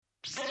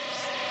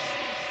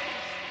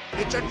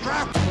It's a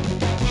trap!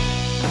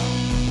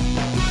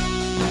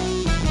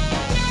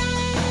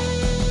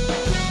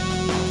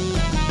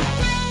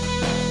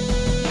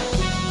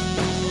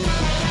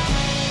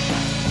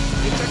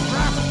 It's a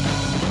trap!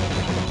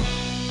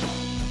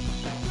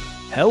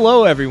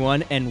 Hello,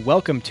 everyone, and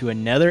welcome to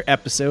another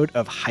episode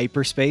of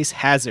Hyperspace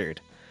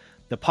Hazard,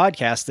 the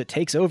podcast that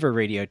takes over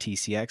Radio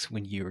TCX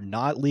when you're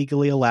not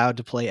legally allowed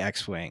to play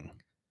X-Wing.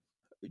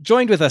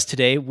 Joined with us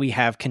today, we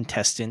have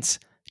contestants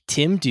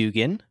Tim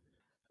Dugan,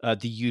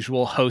 the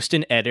usual host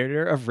and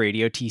editor of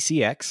Radio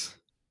TCX.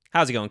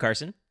 How's it going,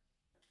 Carson?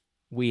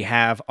 We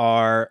have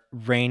our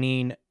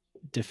reigning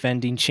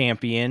defending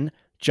champion,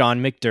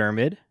 John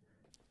McDermott.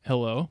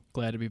 Hello,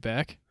 glad to be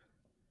back.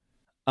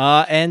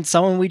 And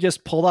someone we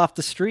just pulled off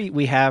the street,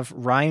 we have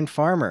Ryan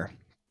Farmer.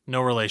 No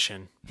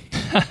relation.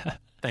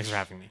 Thanks for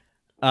having me.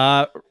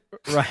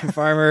 Ryan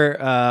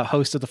Farmer,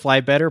 host of the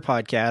Fly Better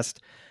podcast.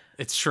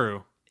 It's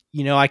true.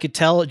 You know, I could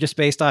tell just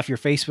based off your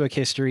Facebook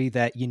history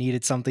that you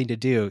needed something to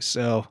do.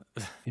 So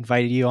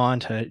invited you on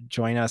to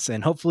join us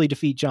and hopefully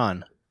defeat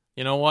John.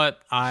 You know what?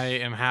 I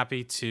am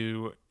happy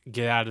to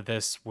get out of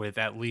this with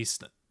at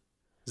least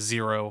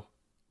zero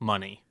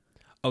money.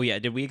 Oh, yeah.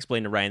 Did we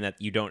explain to Ryan that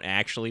you don't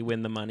actually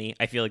win the money?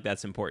 I feel like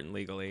that's important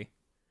legally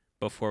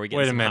before we get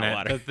Wait a some hot minute.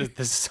 water.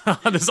 This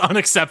is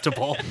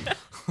unacceptable.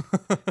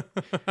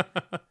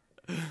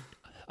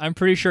 I'm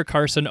pretty sure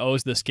Carson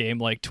owes this game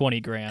like 20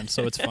 grand,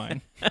 so it's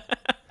fine.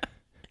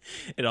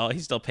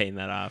 He's still paying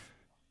that off.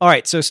 All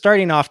right. So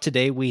starting off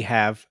today, we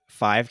have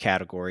 5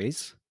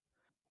 categories.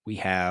 We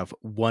have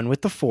One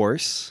with the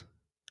Force,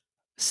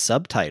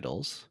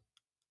 subtitles,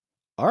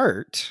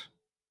 art,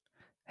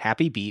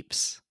 happy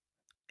beeps,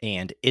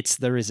 and It's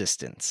the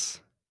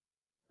Resistance.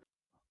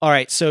 All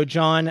right. So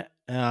John,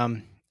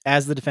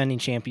 as the defending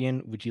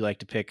champion, would you like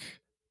to pick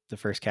the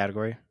first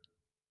category?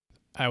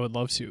 I would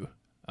love to.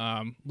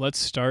 Let's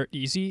start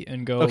easy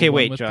and go. Okay, one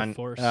wait, with John. the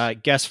Force.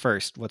 Guess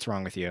first. What's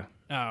wrong with you?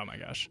 Oh my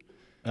gosh.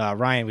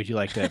 Ryan, would you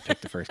like to pick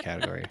the first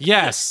category?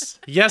 Yes.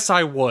 Yes,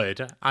 I would.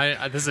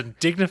 This is a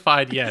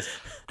dignified yes.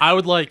 I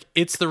would like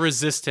It's the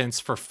Resistance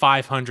for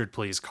 500,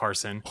 please,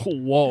 Carson.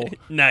 Whoa.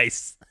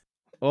 Nice.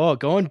 Oh,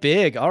 going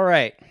big. All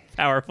right.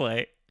 Power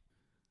play.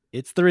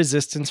 It's the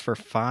Resistance for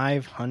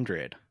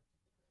 500.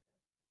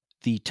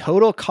 The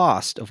total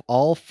cost of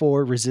all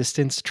 4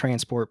 Resistance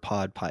transport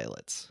pod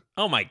pilots.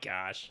 Oh, my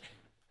gosh.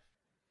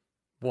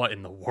 What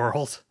in the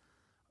world?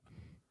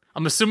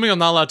 I'm assuming I'm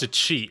not allowed to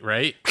cheat,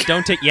 right?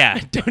 Don't take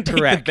Correct.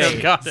 the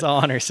bait. Got It's the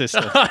honor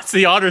system. It's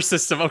the honor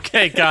system.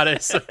 Okay, got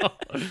it. So,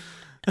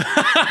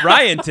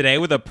 Ryan today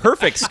with a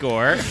perfect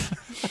score.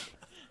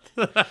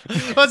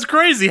 that's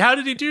crazy. How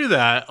did he do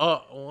that?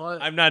 Oh, what?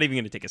 I'm not even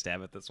going to take a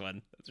stab at this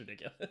one. That's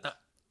ridiculous.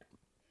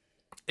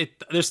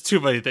 There's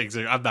too many things.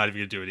 I'm not even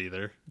gonna do it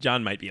either.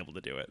 John might be able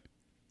to do it.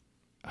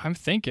 I'm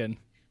thinking.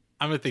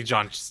 I'm gonna think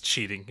John's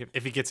cheating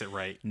if he gets it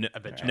right. No, I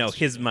bet John's no, his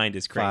cheating. mind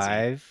is crazy.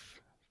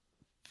 5,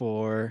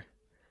 4,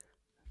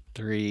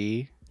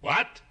 3.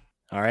 What?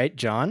 All right,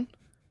 John.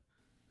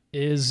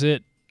 Is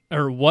it,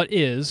 or what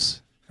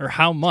is, or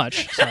how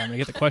much, sorry, I'm going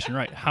to get the question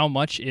right. How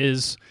much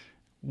is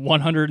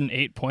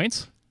 108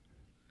 points?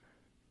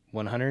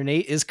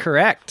 108 is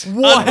correct.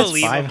 What? That's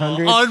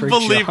 500 for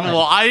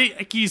Unbelievable! John.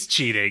 He's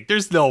cheating.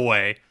 There's no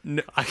way.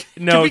 No,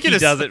 Can we he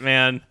get doesn't,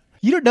 man.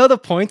 You don't know the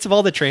points of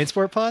all the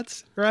transport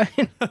pods,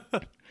 Ryan?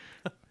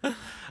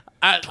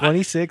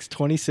 26,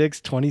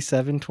 26,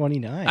 27,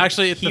 29.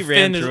 Actually, He the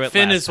ran Finn through is, it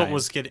Finn last is what time.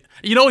 was getting.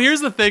 You know,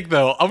 here's the thing,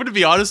 though. I'm going to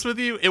be honest with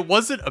you. It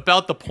wasn't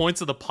about the points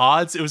of the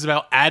pods. It was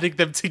about adding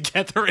them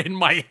together in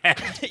my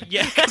head.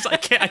 Yeah. Because I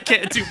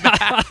can't do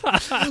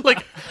math.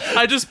 Like,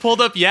 I just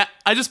pulled up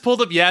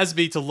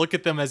Yasby to look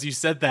at them as you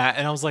said that,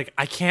 and I was like,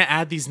 I can't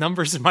add these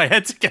numbers in my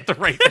head together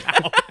right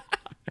now.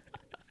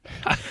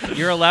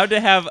 You're allowed to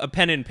have a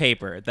pen and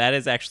paper. That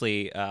is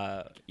actually,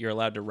 you're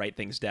allowed to write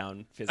things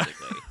down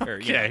physically. Or,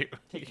 Okay.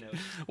 take notes.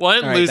 Well, I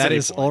didn't All right, lose that any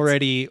is points.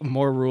 already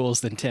more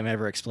rules than Tim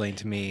ever explained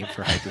to me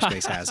for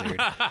Hyperspace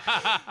Hazard.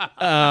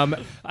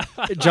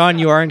 John,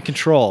 you are in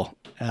control.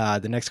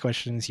 The next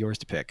question is yours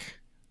to pick.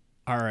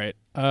 All right.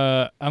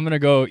 I'm going to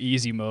go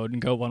easy mode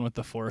and go one with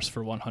the Force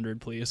for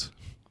 100, please.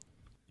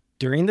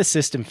 During the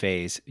system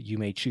phase, you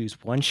may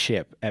choose one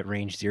ship at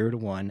range 0 to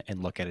 1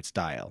 and look at its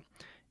dial.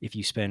 If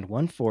you spend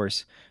 1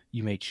 force,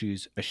 you may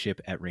choose a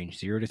ship at range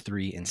 0 to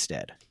 3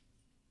 instead.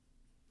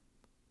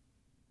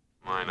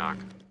 Mynock.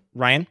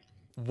 Ryan?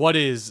 What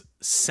is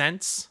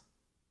sense?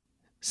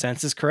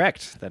 Sense is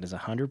correct. That is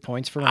 100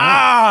 points for Ryan.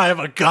 I am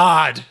a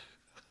god.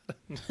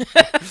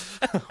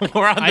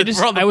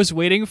 I was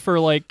waiting for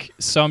like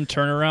some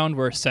turnaround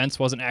where sense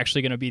wasn't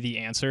actually going to be the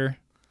answer.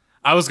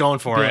 I was going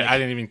for it. Like, I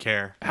didn't even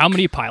care. How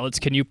many pilots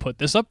can you put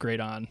this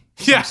upgrade on?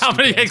 Yeah, Some how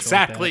many stupid answer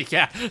like exactly?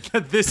 Yeah,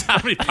 how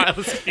many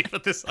pilots can you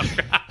put this up?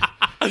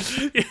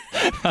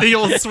 The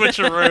old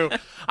switcheroo.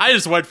 I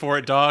just went for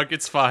it, dog.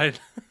 It's fine.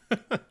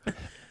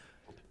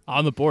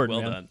 On the board,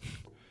 Well man. done.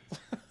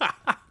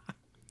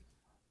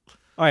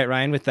 All right,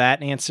 Ryan, with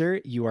that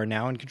answer, you are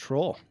now in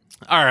control.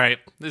 All right,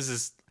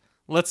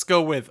 let's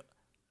go with,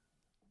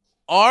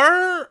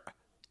 are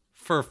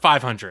for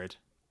 500.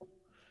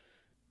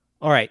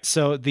 All right,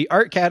 so the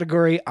art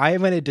category, I am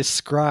going to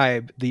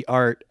describe the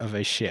art of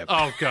a ship.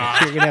 Oh You're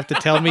God. going to have to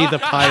tell me the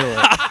pilot.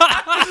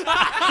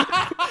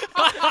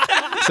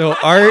 So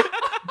art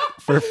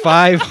for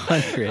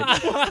 500.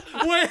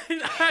 Wait,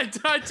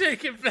 I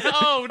take it back.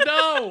 Oh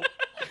no.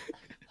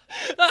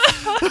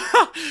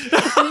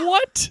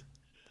 What?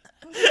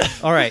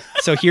 All right,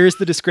 so here's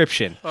the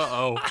description.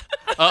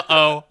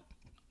 Uh-oh.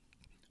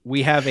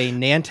 We have a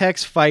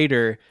Nantex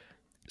fighter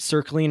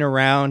circling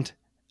around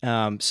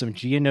some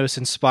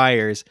Geonosis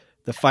spires.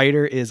 The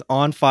fighter is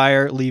on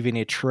fire, leaving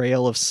a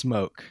trail of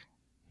smoke.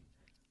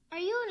 Are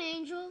you an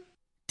angel?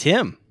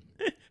 Tim,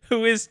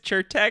 Who is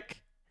Chertek?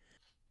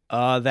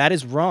 that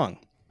is wrong.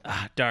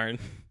 Ah, darn.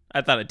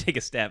 I thought I'd take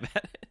a stab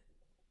at it.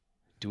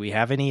 Do we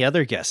have any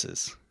other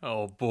guesses?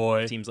 Oh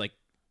boy. Seems like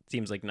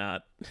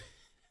not.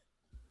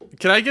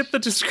 Can I get the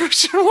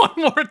description one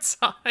more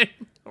time?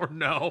 Or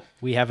no?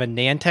 We have a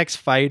Nantex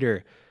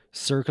fighter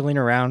circling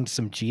around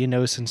some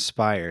Geonosis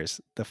spires.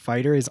 The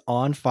fighter is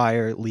on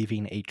fire,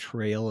 leaving a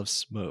trail of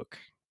smoke.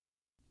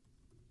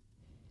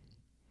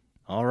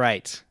 All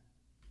right.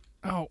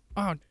 Oh,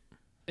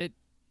 it.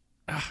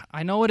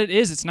 I know what it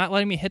is. It's not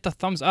letting me hit the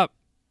thumbs up.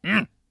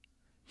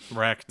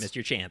 Wrecked. Missed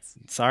your chance.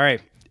 Sorry.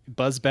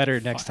 Buzz better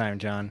next time,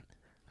 John.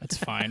 That's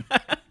fine.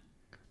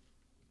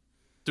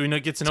 Do we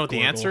get to know what the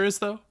Gorgle. answer is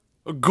though?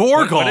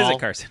 Gorgle. What is it,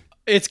 Carson?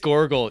 It's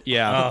Gorgle.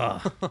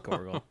 Yeah.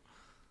 Gorgle.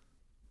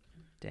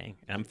 Dang.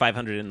 I'm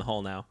 500 in the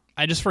hole now.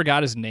 I just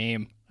forgot his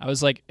name. I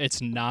was like,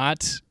 it's not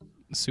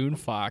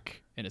Soonfok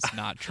and it's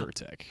not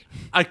Chertek.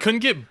 I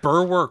couldn't get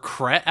Burwer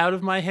Kret out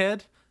of my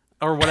head,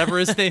 or whatever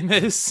his name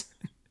is.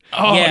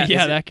 Oh, Yeah,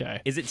 yeah, is that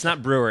guy. It's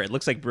not Brewer. It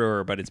looks like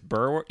Brewer, but it's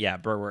Burwer. Yeah,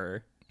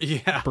 Brewer.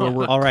 Yeah.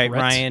 All right, Kret,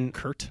 Ryan.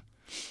 Kurt.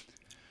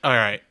 All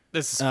right.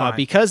 This is fine.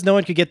 Because no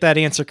one could get that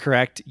answer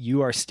correct,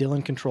 you are still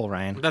in control,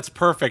 Ryan. That's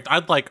perfect.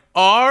 I'd like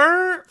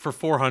R for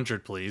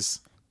 400,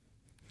 please.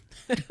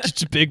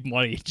 Just big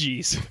money.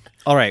 Jeez.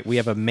 All right, we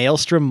have a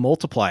Maelstrom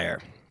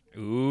multiplier.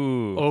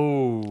 Ooh.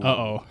 Oh.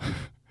 Uh-oh.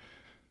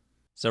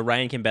 So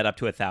Ryan can bet up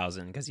to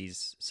 1,000 because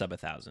he's sub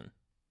 1,000.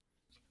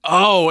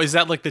 Oh, is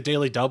that like the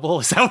daily double?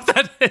 Is that what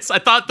that is? I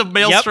thought the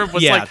Maelstrom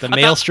was yeah, like the I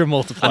Maelstrom I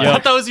multiplier.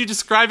 thought that was you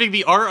describing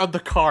the art of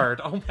the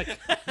card. Oh my god.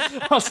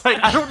 I was like,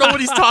 I don't know what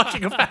he's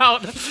talking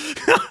about.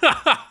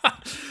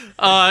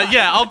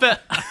 Yeah, I'll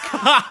bet.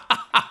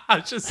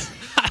 Just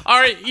all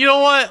right. You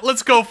know what?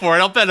 Let's go for it.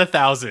 I'll bet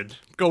 1,000.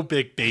 Go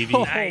big, baby.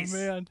 Nice. Oh,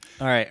 man.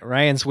 All right,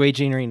 Ryan's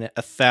wagering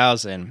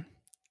 1,000.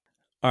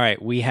 All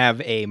right, we have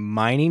a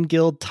Mining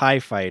Guild TIE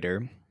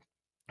Fighter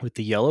with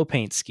the yellow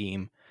paint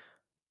scheme.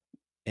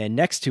 And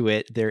next to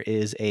it, there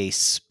is a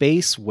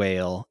space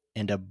whale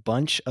and a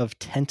bunch of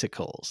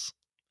tentacles.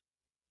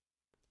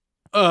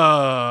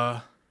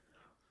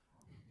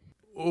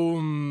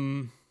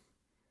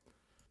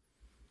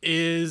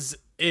 Is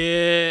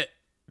it?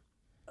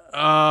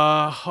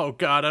 Oh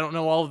god, I don't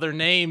know all of their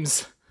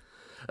names.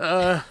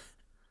 It's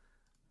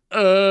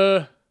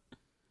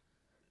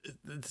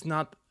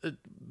not.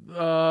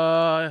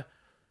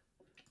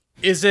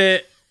 Is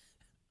it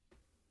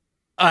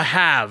a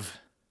have?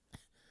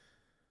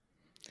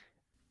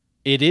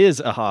 It is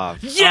a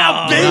Hav.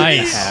 Yeah, baby.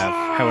 nice.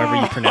 Hav, however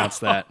you pronounce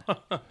that.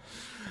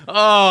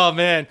 Oh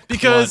man,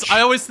 because Clutch.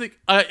 I always think.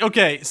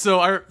 Okay, so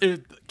our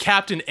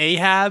Captain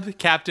Ahab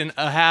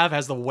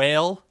has the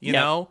whale. You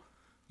Yep. know.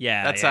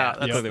 Yeah, That's yeah. how-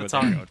 that's- totally that's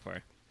what how- they're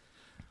going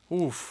for.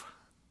 Oof.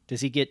 Does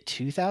he get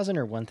 2,000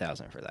 or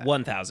 1,000 for that?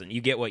 1,000.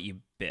 You get what you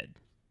bid.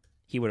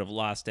 He would have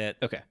lost it.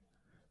 Okay.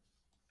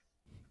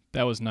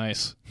 That was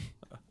nice.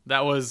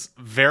 That was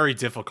very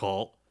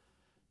difficult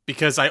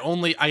because I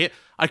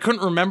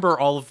couldn't remember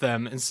all of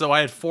them, and so I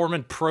had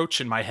Foreman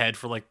Proach in my head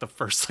for like the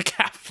first like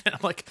half. I'm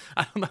like,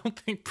 I don't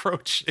think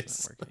Proach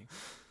is.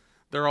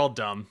 They're all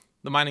dumb.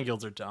 The mining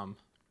guilds are dumb.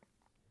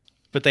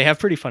 But they have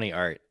pretty funny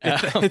art.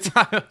 It's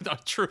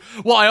not true.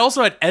 Well, I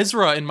also had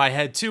Ezra in my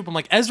head too, but I'm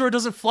like, Ezra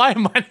doesn't fly a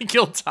mining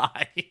guild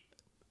tie.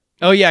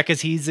 Oh, yeah,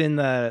 because he's in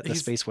the He's-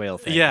 space whale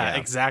thing. Yeah,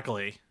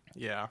 exactly.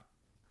 Yeah.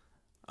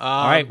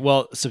 All right,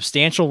 well,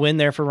 substantial win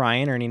there for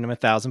Ryan, earning him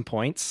 1,000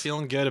 points.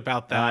 Feeling good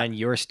about that. And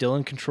you're still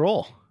in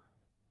control.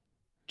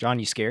 John,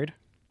 you scared?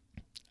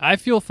 I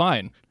feel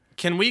fine.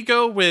 Can we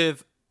go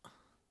with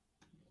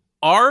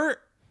R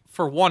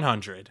for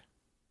 100?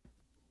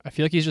 I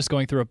feel like he's just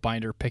going through a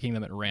binder, picking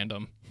them at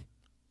random.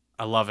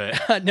 I love it.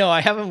 No,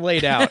 I have him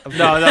laid out.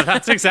 No,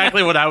 that's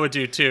exactly what I would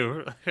do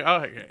too.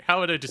 Okay, how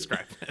would I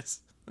describe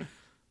this?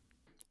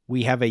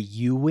 We have a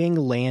U-wing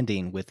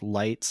landing with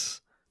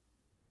lights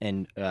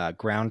and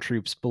ground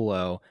troops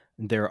below.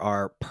 There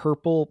are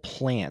purple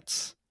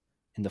plants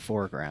in the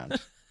foreground.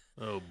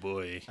 Oh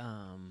boy.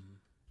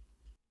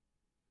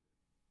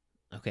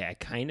 Okay, I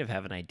kind of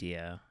have an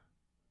idea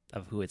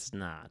of who it's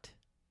not.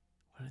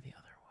 What are the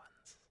other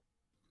ones?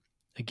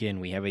 Again,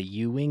 we have a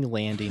U-wing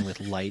landing with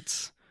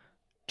lights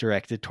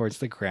directed towards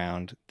the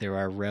ground. There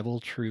are rebel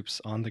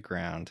troops on the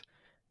ground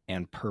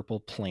and purple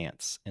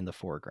plants in the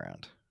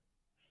foreground.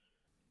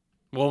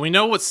 Well, we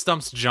know what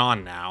stumps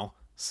John now.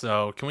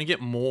 So can we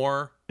get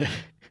more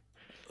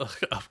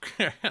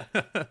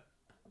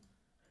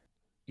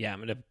Yeah, I'm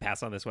gonna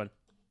pass on this one.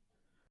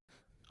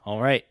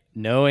 All right,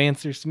 no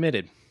answer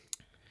submitted.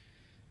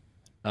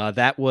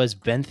 That was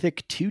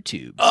Benthic 2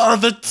 tubes. Oh,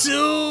 the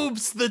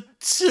tubes! The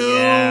tubes!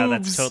 Yeah,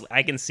 that's totally.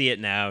 I can see it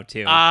now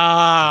too.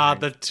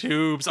 The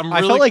tubes. I'm I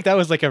really. felt like that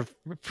was like a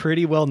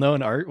pretty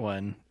well-known art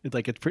one.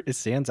 It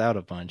stands out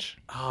a bunch.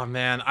 Oh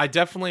man, I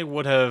definitely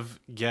would have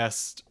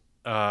guessed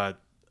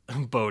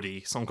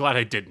Bodhi, so I'm glad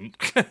I didn't.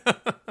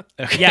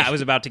 Okay. Yeah, I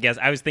was about to guess.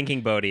 I was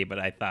thinking Bodhi, but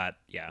I thought,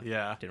 Yeah.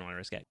 didn't want to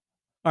risk it.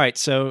 All right,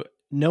 so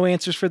no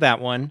answers for that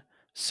one.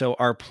 So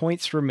our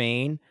points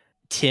remain.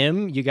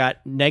 Tim, you got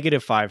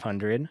negative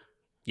 500.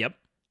 Yep,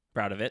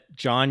 proud of it.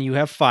 John, you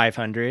have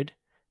 500.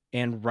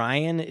 And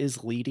Ryan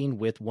is leading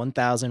with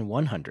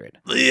 1,100.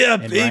 Yeah,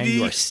 And Ryan,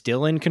 you are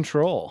still in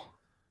control.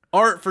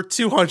 Art for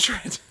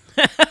 200.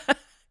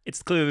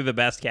 It's clearly the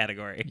best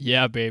category.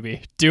 Yeah,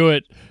 baby. Do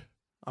it.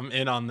 I'm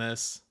in on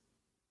this.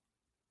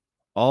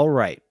 All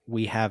right,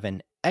 we have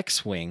an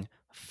X-Wing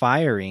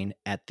firing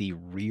at the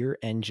rear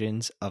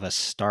engines of a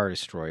Star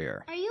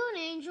Destroyer. Are you an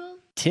angel?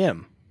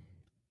 Tim,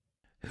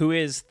 Who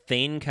is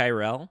Thane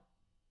Kyrell?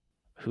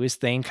 who is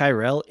Thane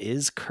Kyrell,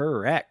 is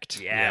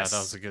correct. Yeah, that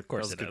was a good.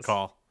 course that was a it good is.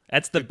 call.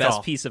 That's the Good best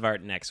call. piece of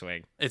art in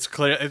X-Wing. It's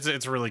clear.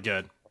 It's really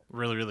good.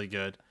 Really, really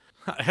good.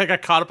 I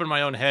got caught up in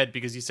my own head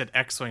because you said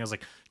X-Wing. I was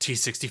like,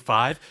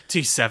 T65?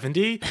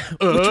 T70?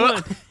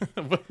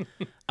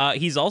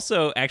 He's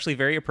also actually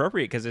very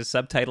appropriate because his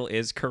subtitle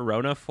is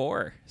Corona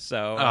 4.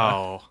 So,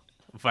 Oh,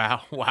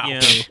 wow.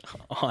 yeah.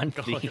 On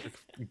theme.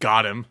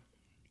 Got him.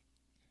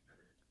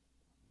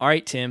 All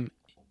right, Tim,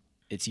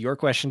 it's your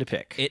question to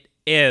pick. It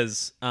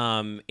is.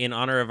 In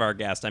honor of our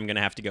guest, I'm going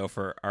to have to go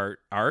for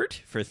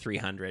art for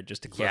 300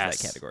 just to close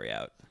Yes. that category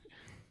out.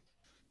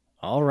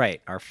 All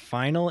right, our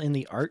final in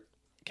the art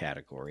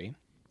category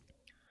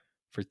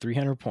for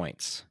 300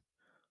 points.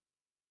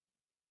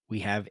 We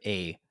have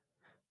a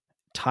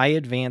TIE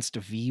Advanced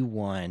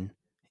V1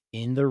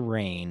 in the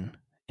rain,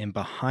 and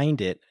behind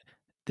it,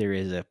 there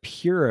is a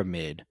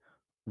pyramid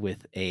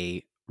with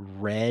a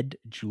red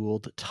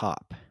jeweled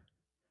top.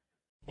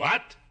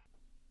 What?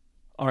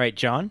 All right,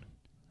 John,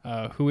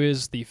 Who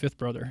is the fifth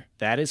brother?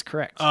 that is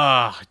correct.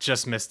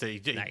 Just missed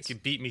it. Nice. You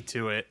beat me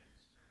to it.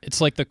 It's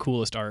like the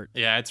coolest art.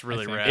 Yeah, it's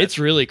really think. rad. It's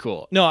really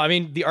cool. No, I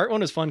mean, the art one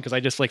was fun because I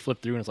just like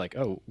flipped through and it's like,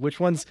 oh, which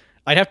ones?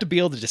 I'd have to be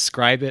able to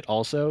describe it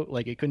also.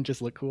 Like, it couldn't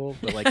just look cool,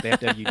 but like they have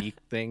to have unique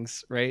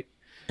things, right?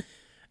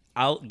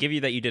 I'll give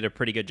you that you did a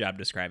pretty good job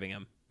describing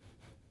him.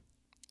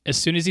 As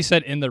soon as he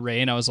said "in the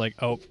rain," I was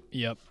like, "Oh,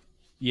 yep."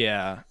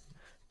 Yeah.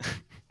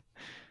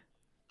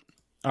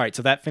 All right,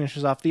 so that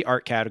finishes off the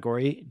art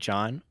category.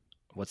 John,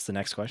 what's the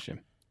next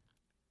question?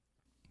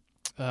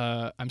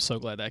 I'm so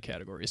glad that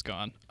category is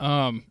gone.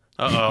 I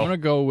Uh-oh. want to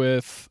go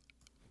with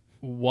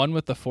one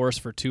with the force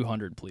for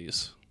 200,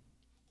 please.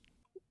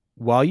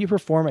 While you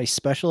perform a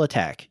special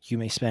attack, you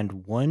may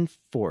spend one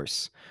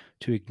force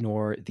to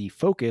ignore the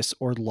focus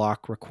or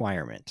lock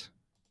requirement.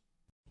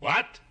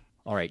 What?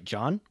 All right,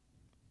 John,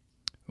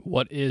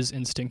 What is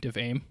instinctive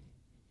aim?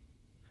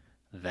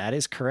 that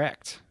is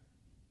correct.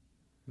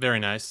 Very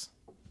nice.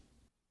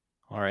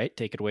 All right,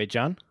 take it away,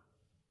 John.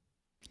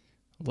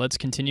 Let's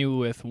continue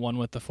with one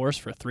with the force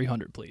for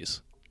 300,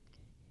 please.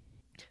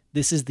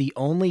 This is the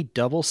only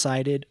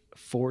double-sided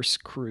force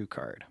crew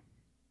card.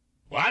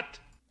 What?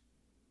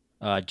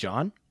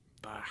 John,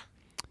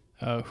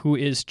 Who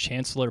is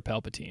Chancellor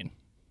Palpatine?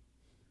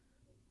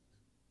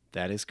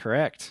 that is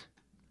correct.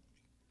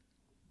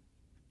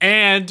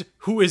 And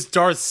who is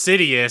Darth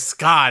Sidious?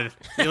 God,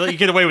 you let you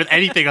get away with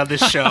anything on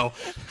this show.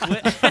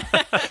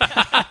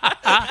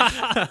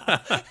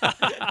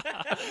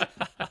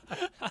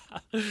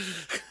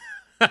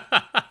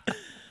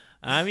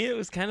 I mean, it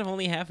was kind of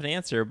only half an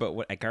answer, but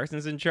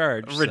Carson's in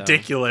charge. so-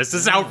 Ridiculous.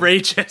 This is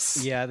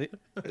outrageous. Yeah,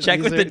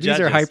 Check with the These are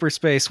judges.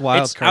 hyperspace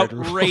wild It's card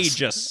rules.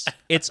 outrageous.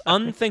 It's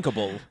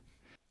unthinkable.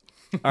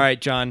 All right,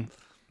 John,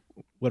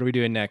 what are we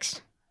doing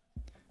next?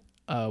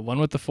 One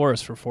with the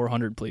force for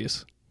 400,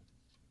 please.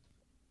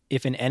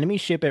 If an enemy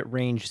ship at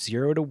range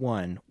 0 to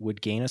 1 would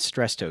gain a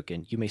stress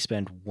token, you may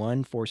spend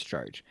one force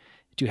charge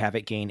to have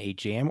it gain a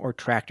jam or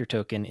tractor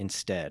token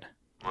instead.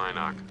 Why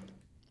not?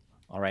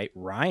 All right,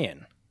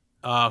 Ryan,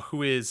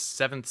 Who is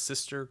Seventh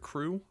Sister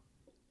Crew?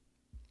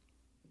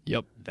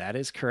 Yep. that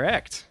is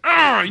correct.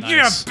 Oh, Nice.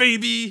 yeah,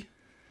 baby.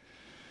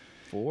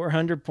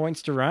 400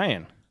 points to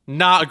Ryan.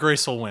 Not a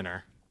graceful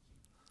winner.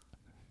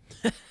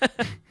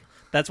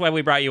 That's why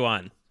we brought you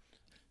on.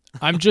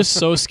 I'm just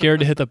so scared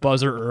to hit the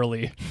buzzer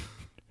early.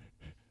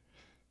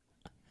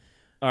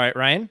 All right,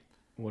 Ryan,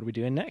 what are we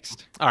doing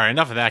next? All right,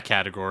 enough of that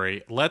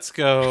category. Let's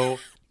go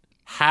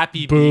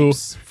Happy Boo.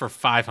 Beeps for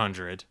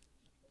 500.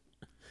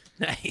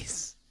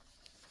 Nice.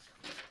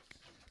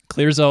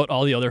 Clears out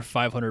all the other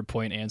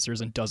 500-point answers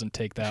and doesn't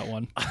take that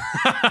one.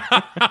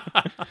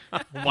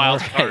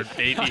 Wild card,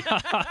 baby.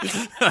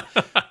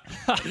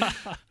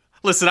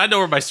 Listen, I know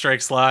where my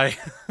strengths lie.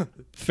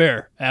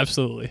 Fair.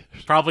 Absolutely.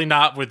 Probably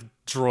not with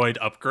droid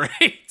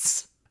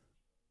upgrades.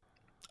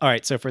 All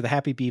right, so for the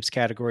Happy Beeps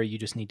category, you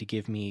just need to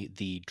give me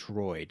the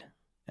droid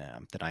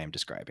that I am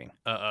describing.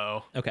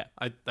 Uh-oh. Okay.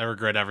 I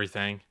regret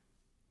everything.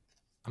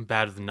 I'm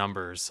bad with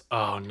numbers.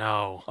 Oh,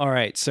 no. All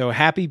right, so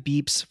happy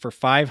beeps for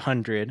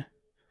 500.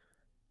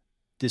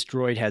 This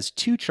droid has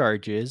 2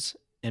 charges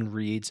and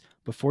reads,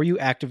 before you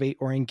activate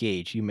or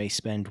engage, you may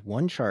spend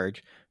 1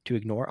 charge to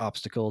ignore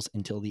obstacles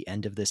until the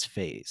end of this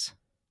phase.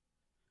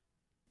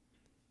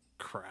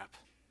 Crap.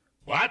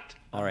 What?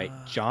 All right,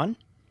 John?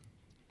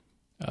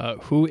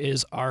 Who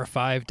is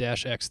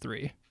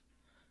R5-X3?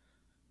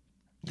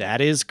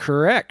 That is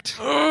correct.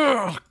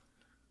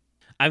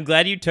 I'm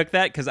glad you took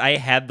that because I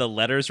had the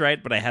letters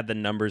right, but I had the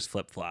numbers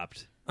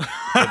flip-flopped in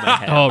my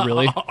head. Oh,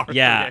 really?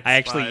 Yeah, I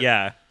actually, R3X5.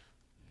 yeah.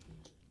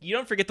 You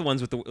don't forget the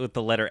ones with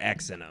the letter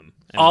X in them.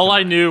 All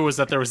I knew was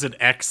that there was an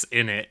X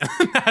in it.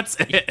 That's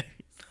it.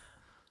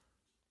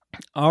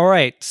 All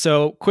right,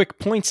 so quick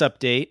points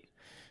update.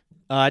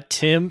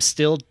 Tim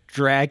still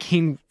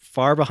dragging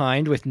far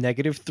behind with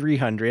negative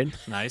 300.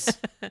 Nice.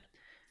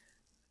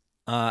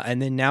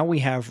 And then now we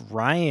have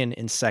Ryan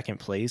in second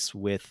place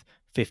with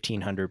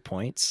 1,500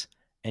 points.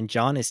 And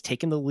John is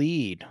taking the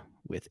lead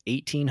with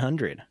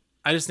 1,800.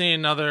 I just need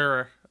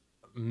another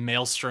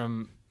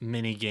Maelstrom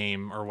mini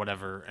game or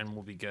whatever, and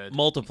we'll be good.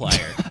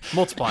 Multiplier.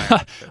 Multiplier.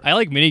 I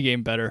like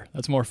minigame better.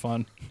 That's more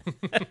fun.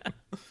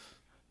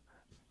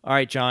 All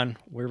right, John,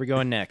 where are we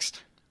going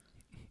next?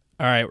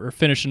 All right, we're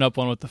finishing up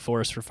one with the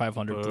Force for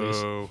 500,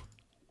 please. Boo.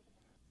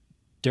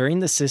 During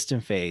the system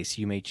phase,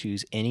 you may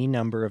choose any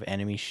number of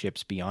enemy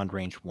ships beyond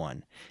range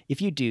 1.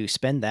 If you do,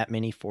 spend that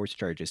many force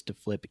charges to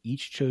flip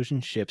each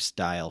chosen ship's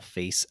dial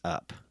face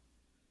up.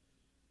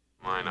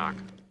 Mynock.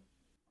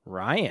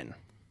 Ryan,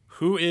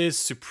 Who is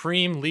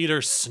Supreme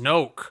Leader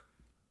Snoke?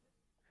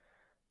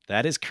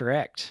 that is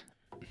correct.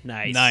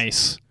 Nice.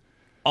 Nice.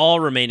 All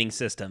remaining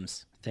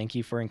systems. Thank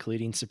you for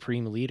including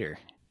Supreme Leader.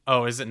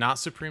 Oh, is it not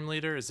Supreme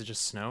Leader? Is it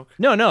just Snoke?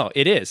 No,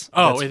 it is.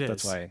 Oh, That's- it is.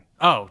 That's why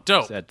Oh, I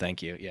dope. said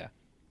thank you. Yeah.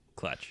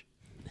 Clutch.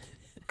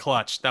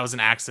 Clutch. That was an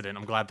accident.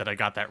 I'm glad that I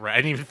got that right. I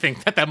didn't even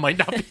think that might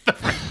not be the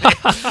right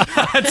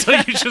thing until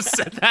you just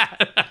said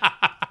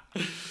that.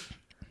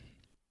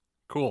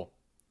 Cool.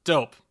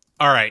 Dope.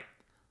 All right.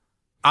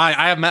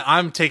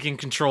 I'm taking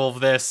control of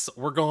this.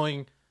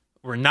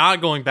 We're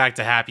not going back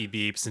to happy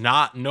beeps.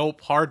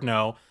 Nope, hard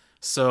no.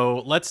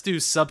 So let's do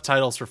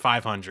subtitles for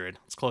 500.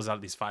 Let's close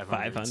out these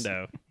 500.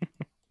 500.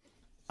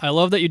 I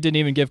love that you didn't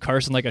even give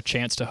Carson like a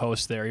chance to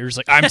host there. You're just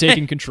like, I'm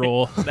taking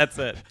control. That's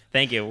it.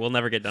 Thank you. We'll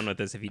never get done with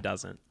this if he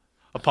doesn't.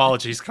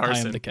 Apologies, I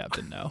Carson. am the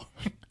captain now.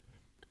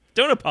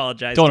 Don't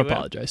apologize. Don't to him.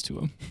 apologize to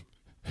him.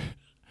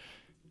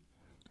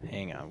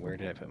 Hang on. Where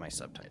did I put my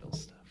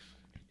subtitles stuff?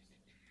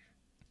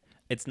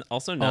 It's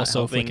also not Also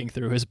helping. flicking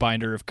through his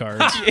binder of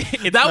cards.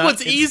 It's that not-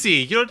 one's it's- easy.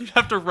 You don't even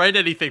have to write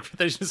anything.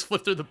 They just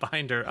flip through the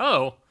binder.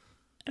 Oh.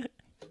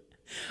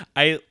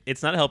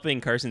 It's not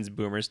helping Carson's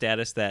boomer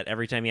status that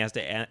every time he has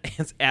to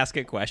ask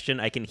a question,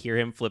 I can hear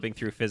him flipping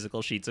through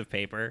physical sheets of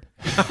paper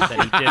that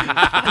he didn't.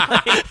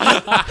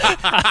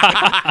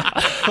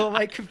 Oh,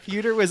 my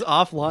computer was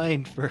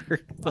offline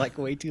for like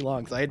way too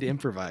long, so I had to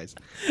improvise.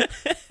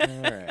 All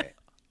right.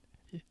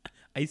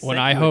 I sent When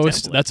I you a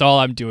host, template. that's all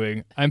I'm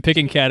doing. I'm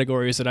picking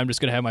categories and I'm just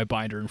going to have my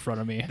binder in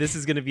front of me. This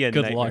is going to be a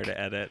Good nightmare luck. to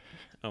edit.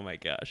 Oh my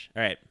gosh.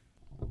 All right.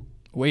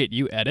 Wait,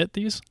 you edit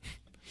these?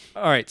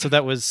 All right. So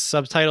that was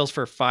subtitles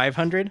for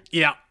 500.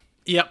 Yeah.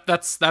 Yep,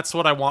 that's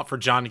what I want for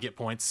John to get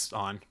points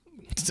on.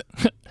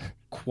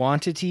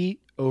 Quantity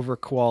over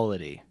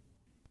quality.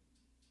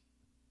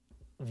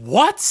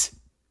 What?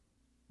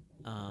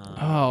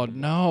 Oh,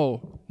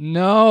 no.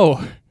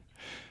 No.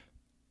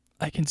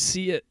 I can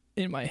see it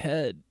in my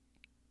head.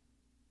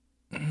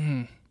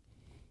 I'm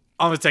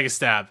gonna take a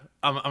stab.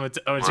 I'm gonna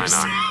take a Why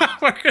stab.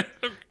 We're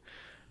gonna-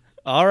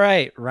 All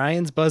right.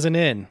 Ryan's buzzing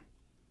in.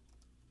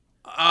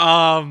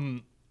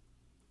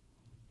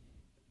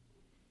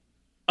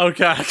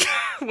 Okay.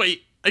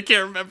 Wait, I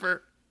can't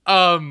remember.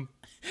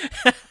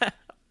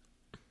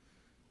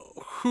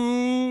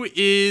 Who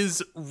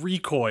is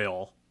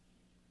Recoil?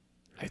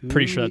 I'm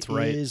pretty sure that's Who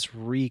right. is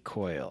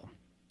recoil?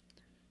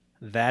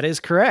 That is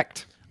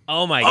correct.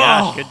 Oh my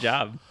gosh. Oh. Good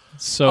job.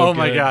 So Oh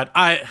my good. god.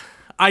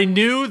 I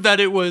knew that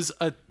it was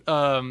a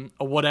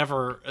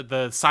whatever,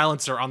 the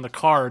silencer on the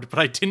card, but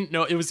I didn't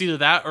know it was either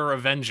that or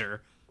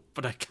Avenger.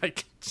 But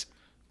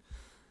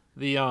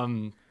The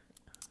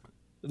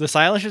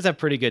silencers have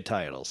pretty good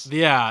titles.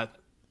 yeah,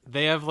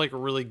 they have like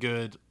really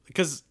good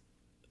because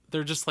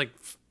they're just like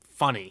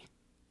funny.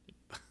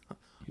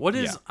 What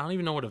is? Yeah. I don't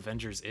even know what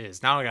Avengers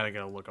is. Now I gotta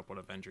go look up what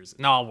Avengers.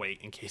 No, I'll wait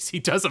in case he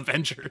does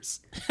Avengers.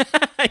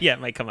 Yeah,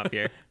 it might come up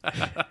here.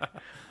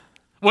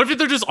 What if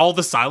they're just all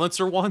the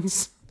silencer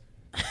ones?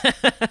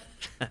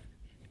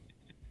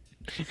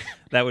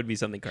 That would be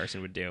something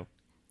Carson would do.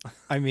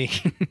 I mean,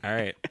 All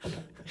right.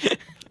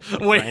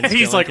 Wait, Ryan's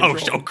he's still in like, oh,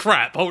 control. oh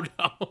crap, oh no.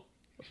 all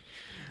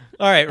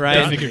right, I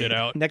Ryan. figured it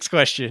out. Next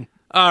question.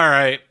 All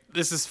right,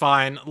 this is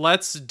fine.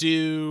 Let's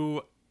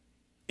do.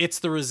 It's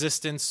the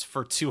Resistance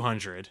for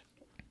 200.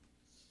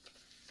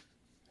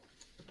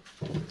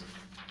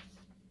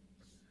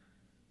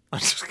 I'm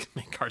just gonna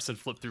make Carson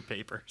flip through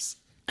papers.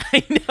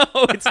 I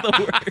know, it's the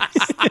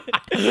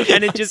worst.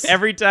 And it just,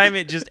 every time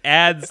it just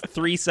adds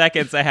 3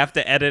 seconds I have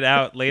to edit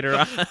out later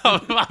on.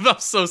 I'm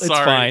so sorry. It's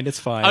fine. It's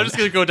fine. I'm just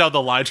gonna go down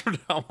the line from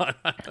now on.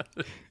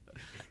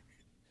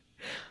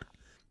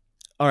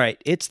 All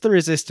right, it's the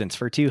resistance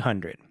for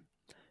 200.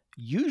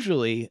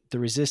 Usually, the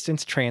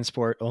resistance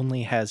transport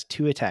only has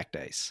 2 attack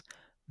dice.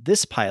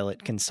 This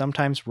pilot can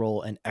sometimes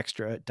roll an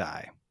extra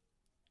die.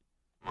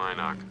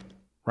 Minoc.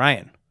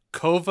 Ryan,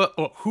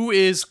 Who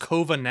is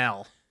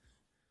Covanel?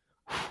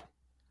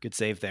 good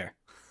save there.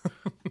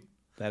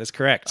 That is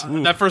correct.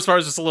 That first part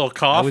was just a little I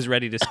cough. was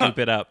ready to scoop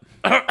it up.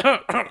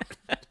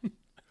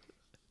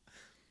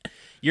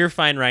 You're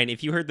fine, Ryan.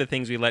 If you heard the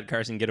things we let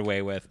Carson get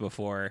away with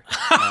before,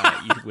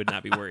 you would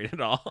not be worried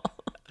at all.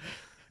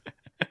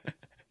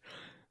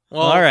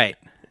 Well, All right.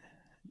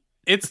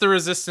 It's the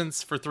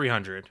resistance for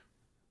 300.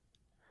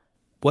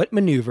 What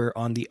maneuver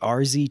on the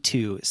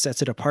RZ-2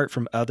 sets it apart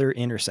from other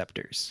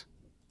interceptors?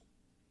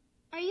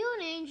 Are you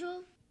an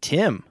angel?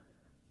 Tim,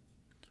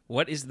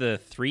 What is the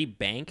 3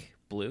 bank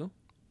blue?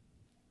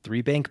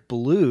 3-bank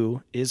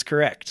blue is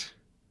correct.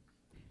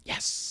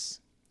 Yes.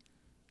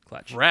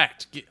 Clutch.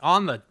 Wrecked. Get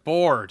on the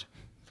board.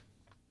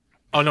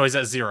 Oh no, he's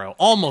at 0.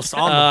 Almost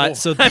on the board.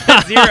 So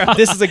Zero.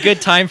 this is a good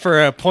time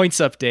for a points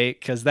update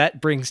because that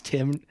brings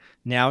Tim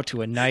now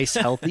to a nice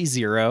healthy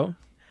 0.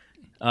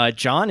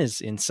 John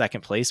is in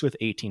second place with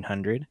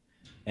 1,800,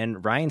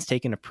 and Ryan's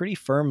taken a pretty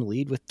firm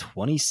lead with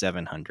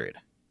 2,700.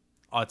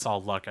 Oh, it's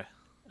all luck.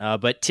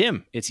 But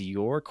Tim, it's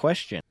your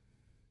question.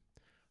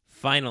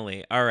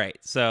 Finally. All right.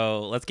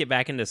 So let's get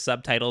back into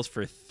subtitles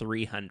for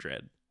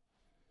 300.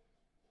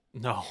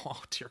 No.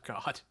 Oh dear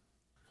God.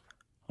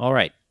 All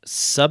right,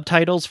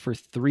 subtitles for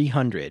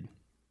 300.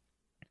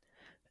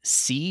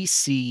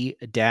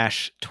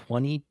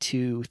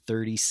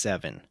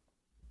 CC-2237.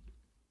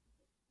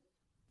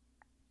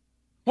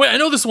 Wait, I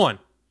know this one.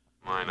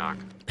 Minoc.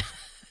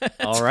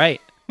 All right,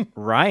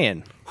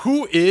 Ryan.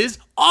 Who is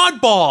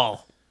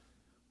Oddball?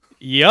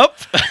 Yep.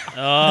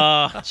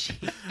 Oh,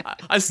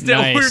 I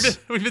still Nice.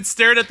 we've been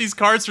staring at these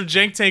cards for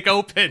Jank Tank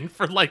Open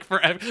for like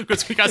forever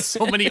because we got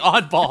so many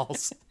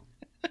oddballs.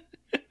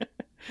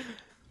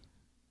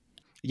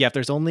 Yeah, if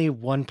there's only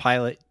one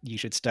pilot you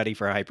should study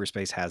for a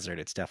hyperspace hazard,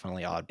 it's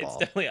definitely it's Oddball.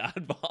 definitely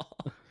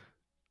oddball.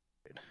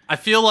 I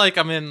feel like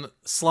I'm in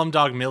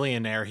Slumdog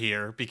Millionaire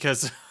here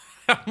because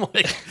I'm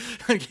like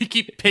you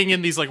keep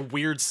pinging these like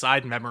weird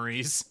side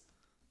memories.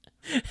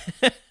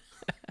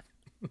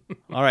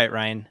 All right,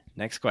 Ryan,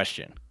 next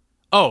question.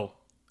 Oh,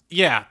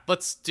 yeah,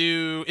 let's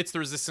do It's the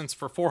Resistance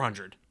for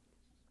 400.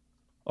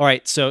 All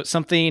right, so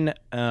something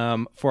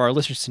for our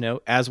listeners to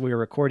know, as we are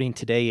recording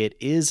today, it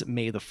is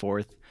May the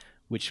 4th,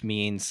 which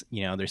means,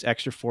 there's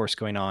extra force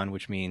going on,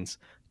 which means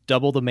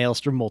double the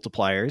Maelstrom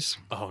multipliers.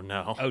 Oh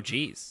no. Oh,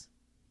 geez.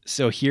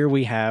 So here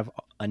we have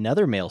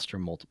another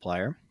Maelstrom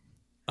multiplier.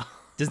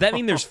 Does that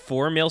mean there's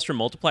 4 Maelstrom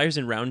multipliers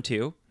in round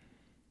 2?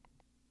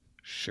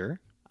 Sure.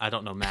 I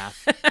don't know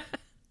math.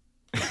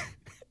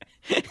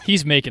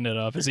 He's making it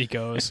up as he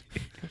goes.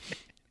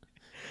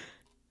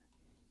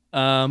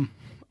 All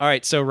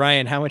right, so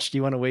Ryan, how much do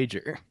you want to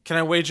wager? Can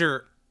I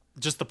wager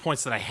just the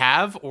points that I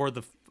have or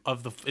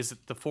is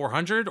it the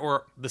 400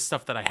 or the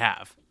stuff that I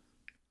have?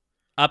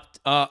 Up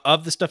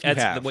Of the stuff you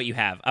that's have. what you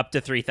have. Up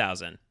to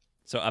 3,000.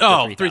 So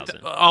up to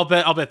 3,000. I'll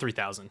bet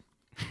 3,000.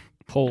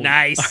 Holy.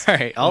 Nice. All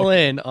right, all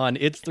in on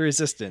It's the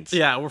Resistance.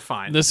 Yeah, we're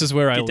fine. This is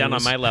where I Get down on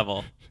lose. my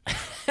level.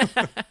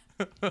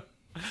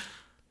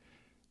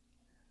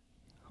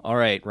 All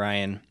right,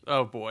 Ryan.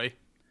 Oh boy.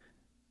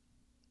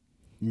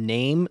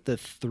 Name the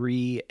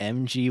 3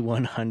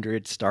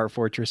 MG100 Star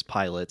Fortress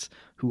pilots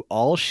who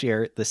all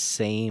share the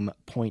same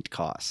point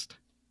cost.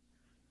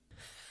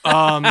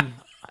 There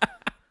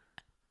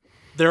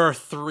are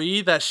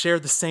 3 that share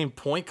the same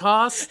point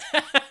cost.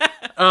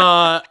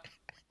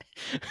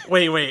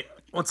 Wait.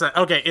 What's that?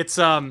 Okay, it's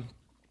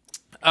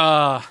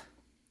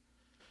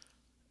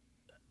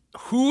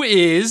who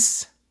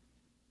is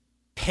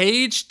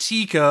Paige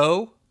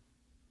Tico,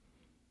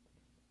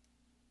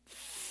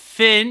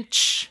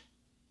 Finch?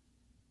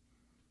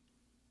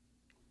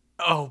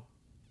 Oh,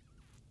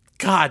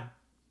 God.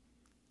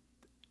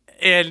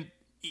 And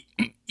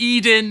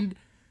Eden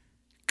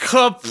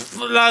Cup.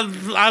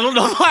 I don't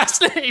know the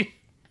last name.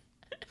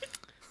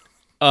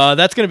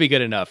 That's going to be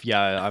good enough. Yeah,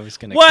 I was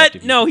going to.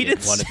 What? No, he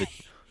didn't one of the.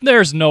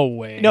 There's no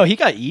way. No, he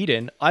got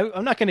Eden.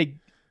 I'm not going to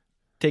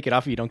take it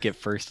off if you don't get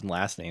first and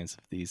last names of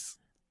these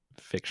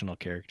fictional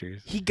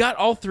characters. He got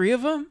all 3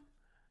 of them?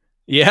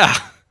 Yeah.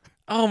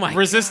 Oh my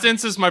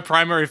Resistance is my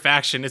primary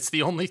faction. It's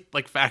the only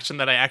faction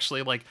that I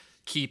actually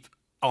keep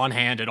on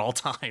hand at all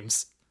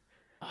times.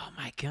 Oh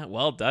my god.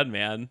 Well done,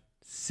 man.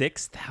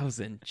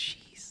 6,000.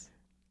 Jeez.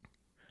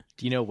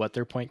 Do you know what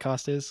their point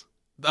cost is?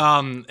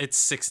 It's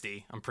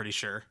 60, I'm pretty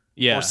sure.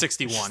 Yeah. Or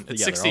 61.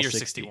 It's Yeah, they're 60 all or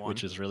 61.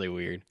 which is really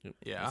weird.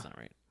 Yeah. That's not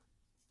right.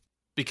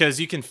 Because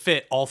you can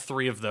fit all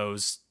 3 of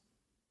those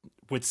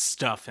with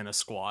stuff in a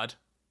squad.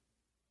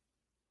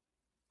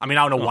 I mean,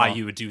 I don't know why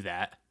you would do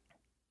that,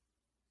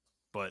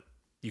 but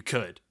you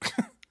could.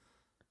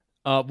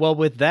 Well,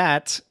 with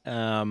that,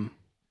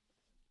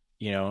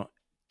 you know,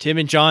 Tim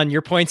and John,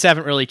 your points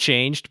haven't really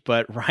changed,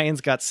 but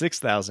Ryan's got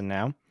 6,000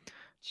 now.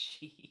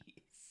 Jeez.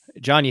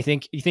 John, you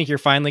think you're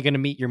finally going to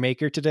meet your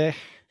maker today?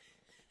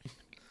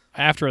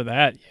 After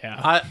that,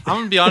 yeah. I'm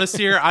gonna be honest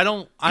here.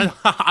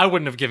 I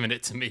wouldn't have given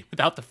it to me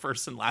without the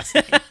first and last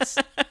names.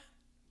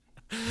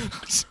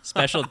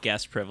 Special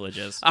guest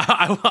privileges.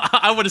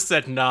 I would have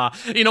said nah.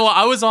 You know what?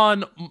 I was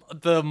on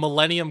the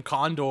Millennium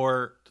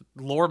Condor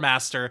Lore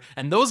Master,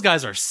 and those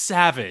guys are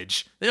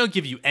savage. They don't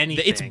give you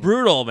anything. It's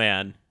brutal,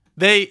 man.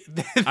 They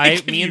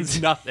give me you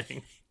and-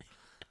 nothing.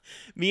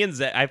 Me and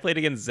Zach, I played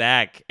against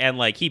Zach, and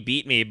like he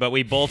beat me, but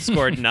we both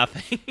scored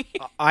nothing.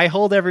 I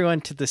hold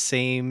everyone to the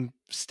same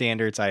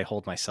standards I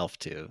hold myself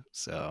to.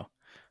 So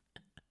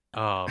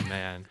Oh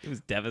man. It was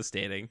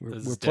devastating. we're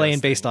This is playing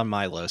based devastating. on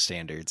my low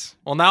standards.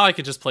 Well, now I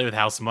can just play with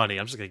house money.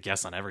 I'm just gonna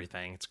guess on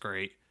everything. It's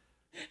great.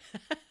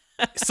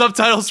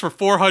 Subtitles for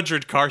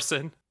 400,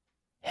 Carson.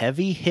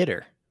 Heavy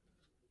hitter.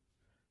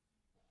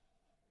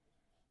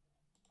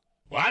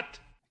 What?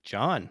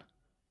 John.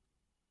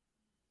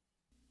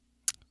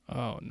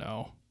 Oh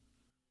no,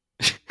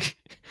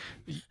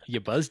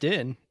 You buzzed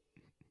in.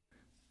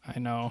 I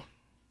know.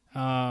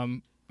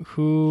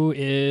 Who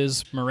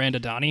is Miranda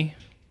Donnie?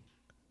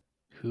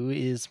 Who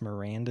is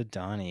Miranda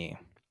Donnie?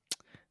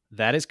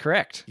 That is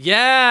correct.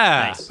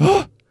 Yeah.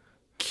 Nice.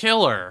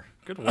 Killer.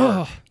 Good work.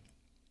 Oh,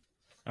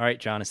 All right,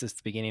 John, is this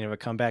the beginning of a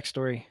comeback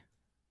story?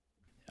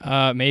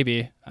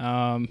 maybe.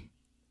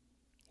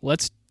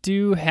 Let's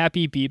do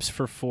happy beeps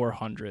for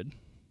 400.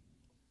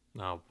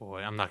 Oh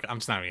boy, I'm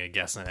just not even gonna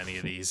guess on any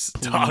of these.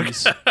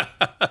 Please.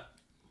 Dog.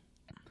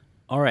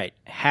 All right,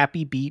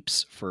 happy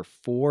beeps for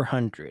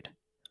 400.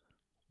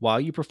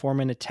 While you perform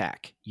an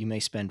attack, you may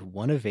spend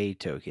one evade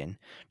token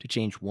to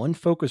change one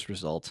focus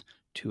result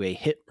to a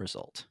hit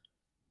result.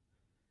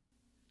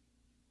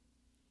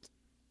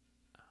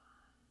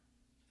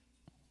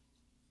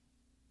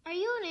 Are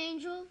you an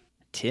angel?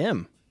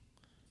 Tim,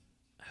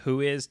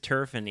 Who is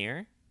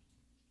Turfanier?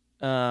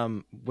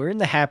 we're in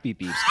the happy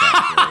beeps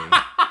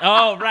category.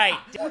 Oh, right.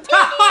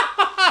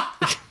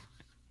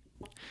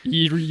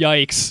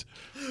 Yikes.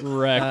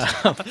 Wrecked.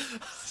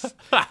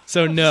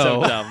 So no.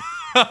 So dumb.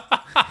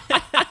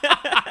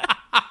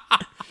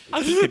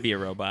 He could be a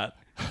robot.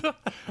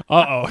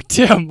 Uh-oh.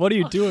 Tim, what are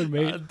you doing,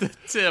 mate?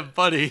 Tim,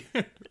 buddy.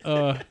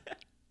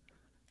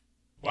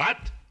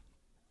 What?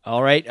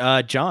 All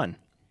right, John.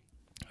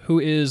 Who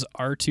is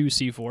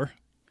R2C4?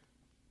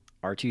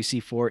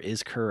 R2C4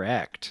 is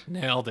correct.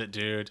 Nailed it,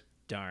 dude.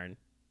 Darn.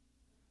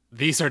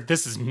 This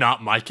is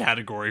not my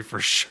category for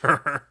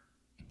sure.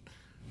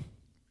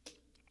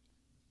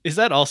 Is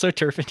that also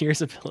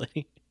Turfanier's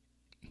ability?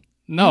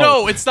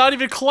 No, it's not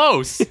even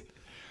close.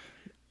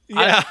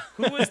 Yeah.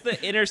 Who was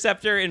the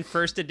interceptor in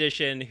first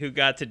edition who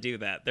got to do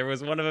that? There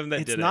was one of them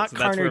that It's did not it. So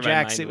that's where Carner my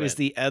Jax, mind it was went.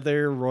 the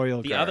other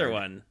Royal The Guard. other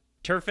one.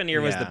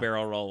 Turfanier was the Yeah.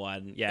 barrel roll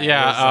one. Yeah.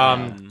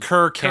 Yeah, it was,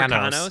 Kerr Kerr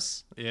Canos.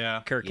 Canos.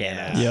 Yeah. Kerr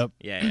Yeah. Canos. Yep.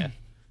 Yeah.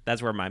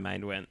 That's where my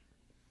mind went.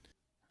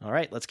 All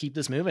right, let's keep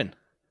this moving.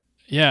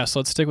 Yeah, so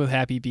let's stick with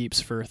happy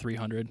beeps for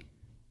 300.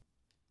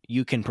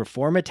 You can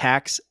perform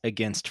attacks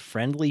against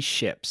friendly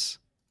ships.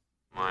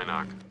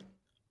 Minoc.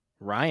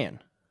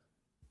 Ryan.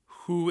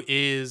 Who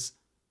is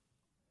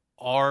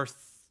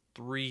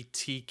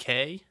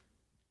R3TK?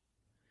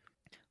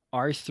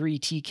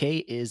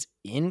 R3TK is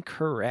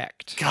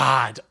incorrect.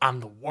 God, I'm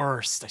the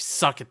worst. I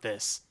suck at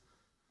this.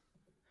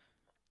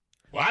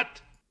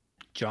 What?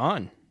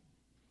 John.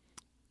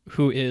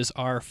 Who is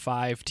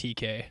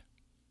R5TK?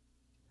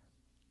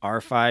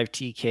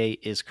 R5TK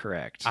is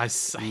correct. I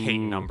hate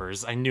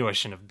numbers. I knew I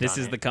shouldn't have done This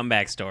is it. the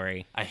comeback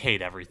story. I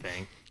hate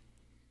everything.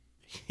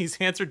 He's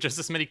answered just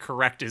as many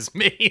correct as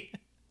me.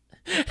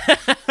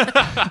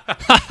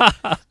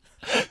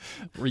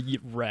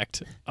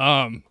 Wrecked.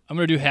 I'm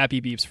gonna do happy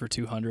beeps for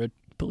 200,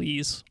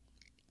 please.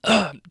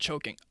 I'm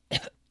choking.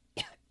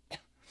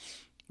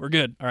 We're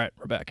good. All right,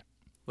 we're back.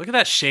 Look at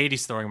that shade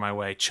he's throwing my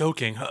way.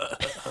 Choking.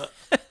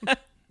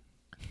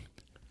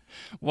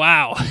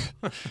 Wow,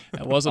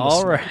 that wasn't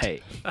All a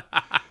right.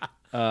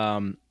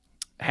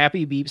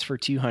 Happy beeps for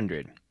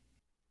 200.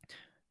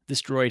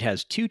 This droid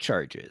has 2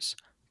 charges.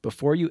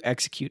 Before you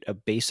execute a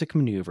basic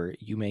maneuver,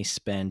 you may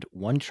spend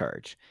 1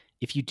 charge.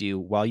 If you do,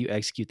 while you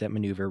execute that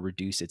maneuver,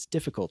 reduce its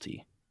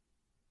difficulty.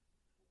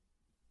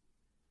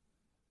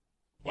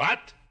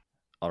 What?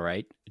 All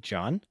right,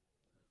 John.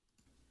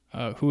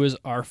 Who is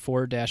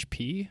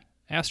R4-P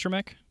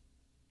Astromech?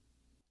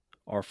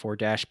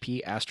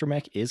 R4-P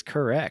Astromech is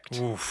correct.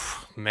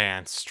 Oof,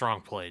 man,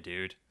 strong play,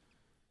 dude.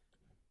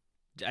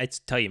 I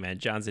tell you, man,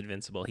 John's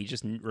invincible. He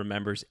just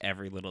remembers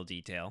every little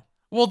detail.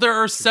 Well, there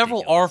are several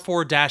ridiculous.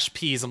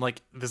 R4-Ps. I'm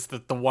like, this is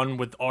the one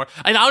with R.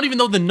 And I don't even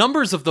know the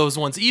numbers of those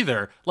ones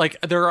either.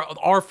 Like, there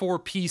are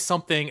R4P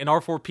something and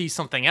R4P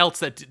something else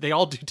that they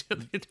all do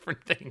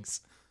different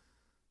things.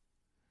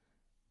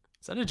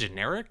 Is that a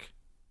generic?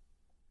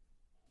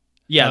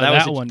 Yeah, that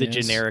that was one the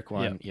is. generic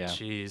one. Yeah.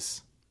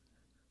 Jeez.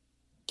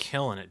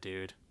 Killing it,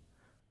 dude.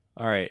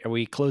 All right, are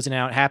we closing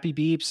out happy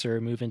beeps or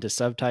moving to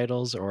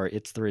subtitles or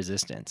it's the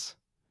resistance?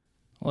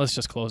 Let's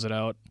just close it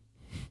out.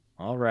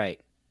 All right.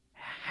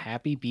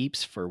 Happy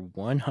beeps for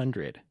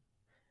 100.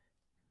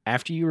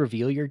 After you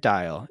reveal your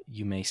dial,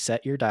 you may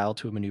set your dial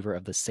to a maneuver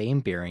of the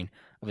same bearing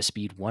of a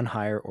speed 1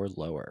 higher or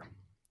lower.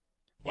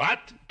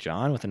 What?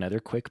 John with another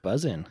quick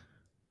buzz in.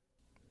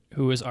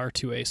 Who is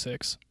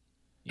R2A6?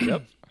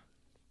 Yep.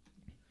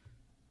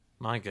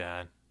 My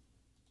God.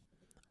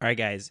 All right,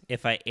 guys.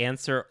 If I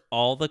answer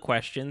all the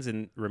questions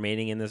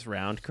remaining in this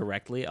round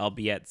correctly, I'll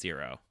be at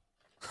 0.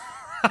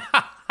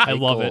 I Big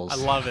love goals. I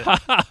love it.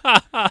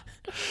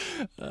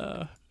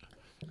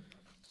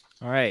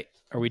 All right.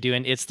 Are we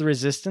doing It's the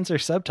Resistance or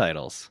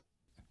subtitles?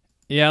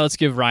 Yeah, let's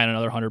give Ryan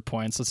another 100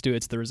 points. Let's do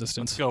It's the Let's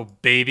Resistance. go,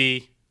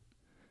 baby.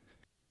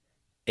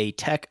 A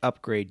tech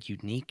upgrade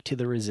unique to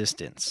the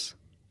Resistance.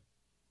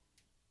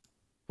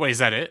 Wait, is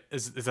that it?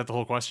 Is that the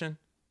whole question?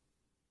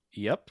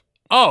 Yep.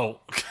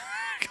 Oh.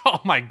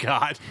 Oh, my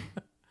God.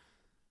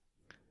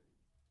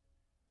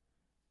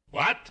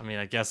 What? I mean,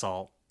 I guess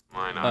I'll...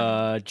 Why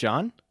not?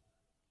 John?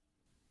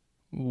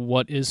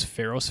 What is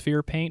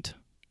ferrosphere paint?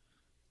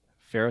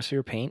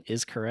 Ferrosphere paint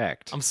is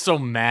correct. I'm so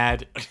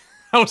mad.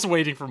 I was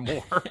waiting for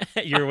more.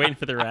 You were waiting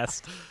for the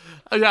rest.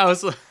 Yeah, I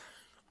was...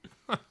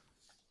 I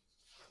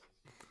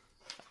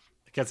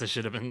guess I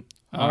should have been...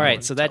 All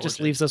right, so that just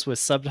intelligent. leaves us with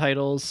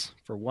subtitles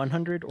for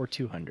 100 or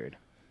 200.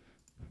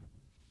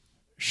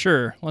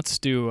 Sure, let's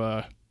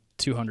do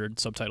 200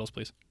 subtitles,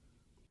 please.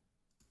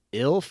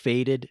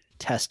 Ill-fated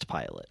test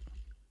pilot.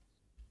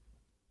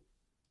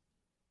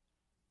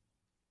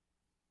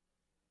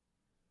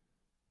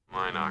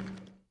 Minoc.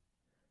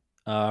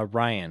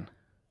 Ryan.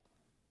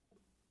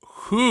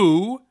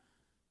 Who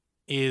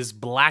is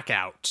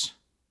Blackout?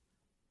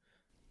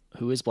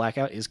 Who is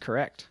Blackout is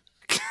correct.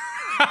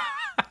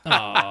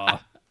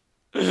 Aw.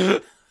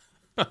 I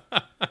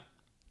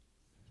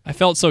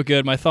felt so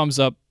good. My thumbs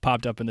up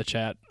popped up in the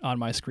chat on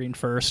my screen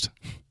first.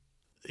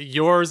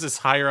 Yours is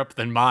higher up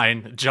than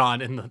mine,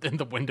 John, in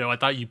the window. I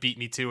thought you beat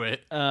me to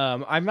it.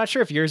 I'm not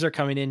sure if yours are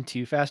coming in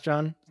too fast,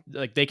 John.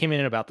 Like they came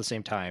in at about the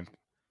same time.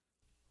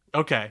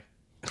 Okay.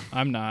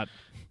 I'm not.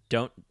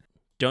 Don't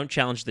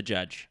challenge the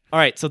judge. All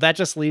right, so that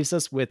just leaves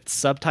us with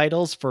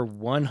subtitles for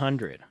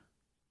 100.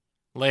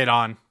 Lay it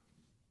on.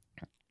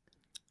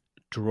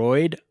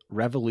 Droid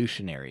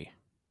Revolutionary.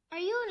 Are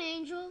you an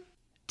angel?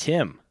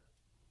 Tim.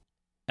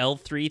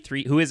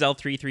 L33. Who is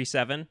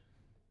L337?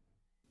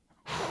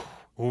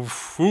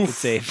 Oof. Good Oof.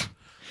 save.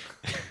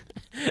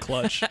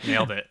 Clutch.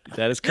 Nailed it.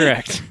 That is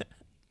correct.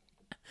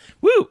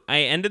 Woo!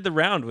 I ended the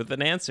round with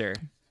an answer.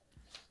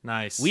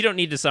 Nice. We don't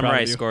need to Proud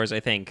summarize of you. scores, I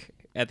think,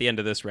 at the end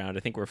of this round. I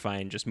think we're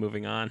fine just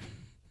moving on.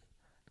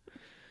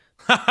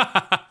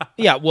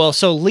 Yeah, well,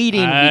 so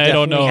leading, we I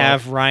don't definitely know.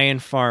 have Ryan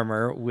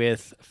Farmer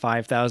with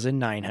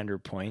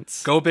 5,900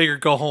 points. Go big or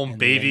go home, And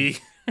baby.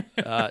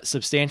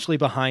 Substantially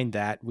behind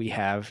that, we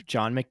have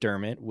John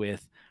McDermott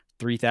with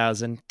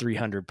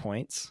 3,300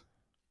 points.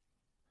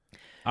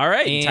 All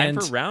right, time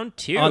And for round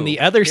 2. On the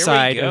other Here we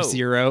side of go.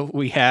 0,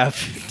 we have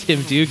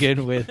Tim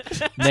Dugan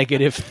with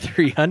negative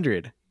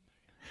 300.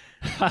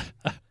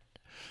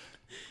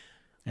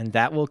 And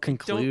that will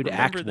conclude remember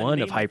Act the 1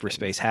 name of of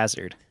Hyperspace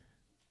Hazard.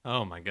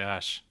 Oh my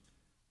gosh.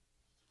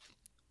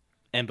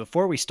 And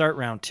before we start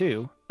round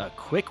 2, a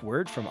quick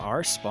word from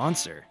our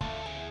sponsor.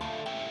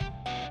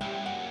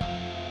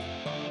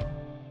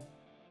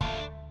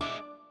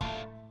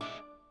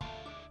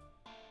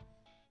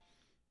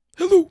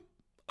 Hello,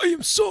 I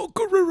am Saul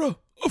Guerrera,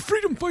 a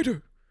freedom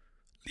fighter.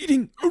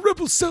 Leading a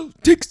rebel cell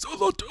takes a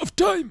lot of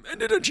time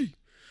and energy,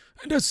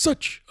 and as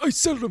such, I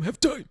seldom have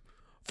time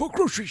for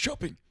grocery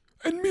shopping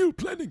and meal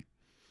planning.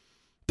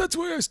 That's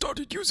why I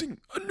started using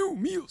a new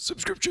meal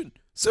subscription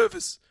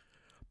service,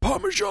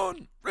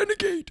 Parmesan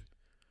Renegade.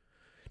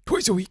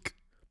 Twice a week,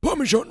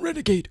 Parmesan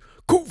Renegade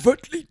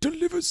covertly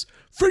delivers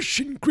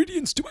fresh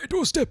ingredients to my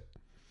doorstep.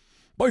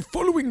 By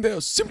following their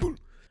simple,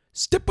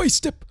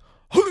 step-by-step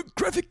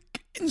holographic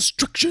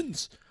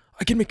instructions,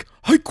 I can make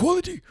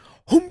high-quality,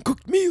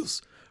 home-cooked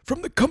meals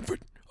from the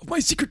comfort of my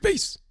secret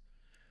base.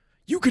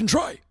 You can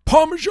try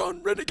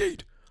Parmesan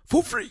Renegade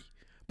for free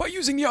by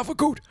using the offer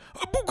code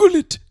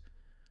ABUGOLIT.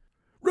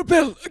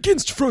 Rebel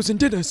against frozen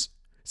dinners.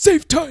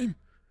 Save time.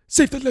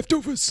 Save the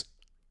leftovers.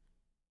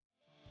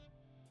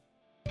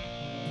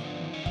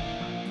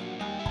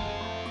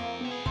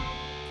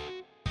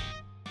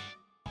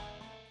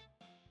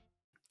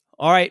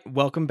 All right,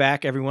 welcome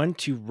back, everyone,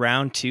 to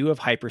round 2 of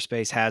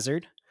Hyperspace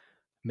Hazard,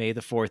 May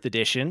the 4th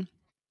edition.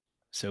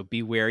 So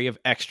be wary of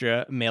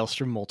extra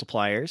Maelstrom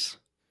multipliers.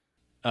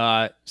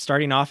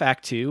 Starting off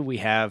Act 2, we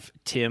have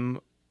Tim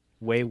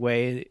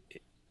way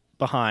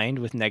behind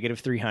with negative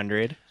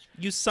 300.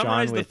 You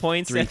summarized the with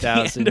points at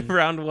the end of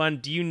round 1.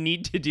 Do you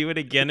need to do it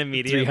again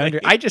immediately?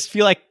 300. I just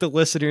feel like the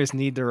listeners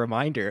need the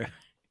reminder.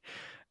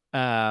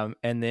 And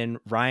then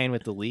Ryan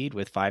with the lead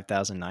with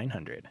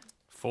 5,900.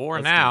 For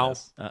Let's do now.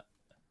 this.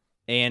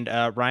 And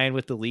Ryan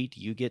with the lead,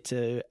 you get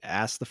to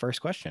ask the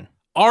first question.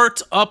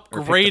 Art Or pick the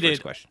upgraded.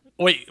 first question.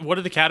 Wait, what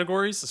are the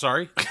categories?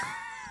 Sorry.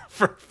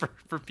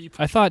 for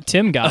people. I thought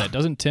Tim got it.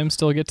 Doesn't Tim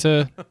still get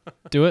to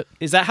do it?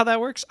 Is that how that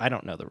works? I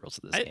don't know the rules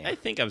of this game. I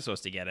think I'm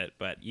supposed to get it,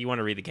 but you want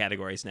to read the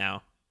categories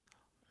now.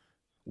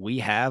 we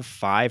have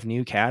 5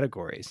 new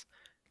categories.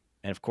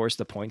 And of course,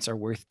 the points are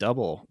worth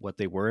double what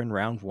they were in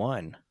round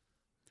 1.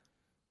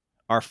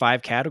 Our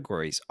 5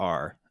 categories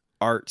are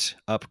Art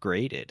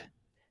Upgraded,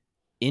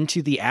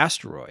 Into the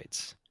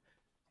Asteroids,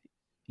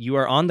 You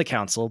Are on the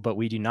Council, but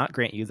we do not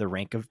grant you the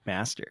rank of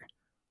Master,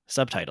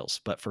 Subtitles,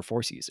 but for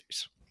Force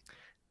users.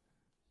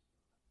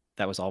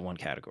 That was all one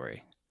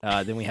category.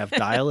 Then we have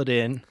Dial It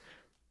In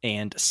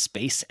and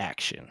Space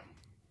Action.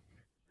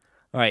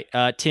 All right,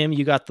 Tim,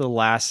 you got the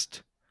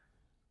last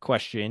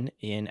question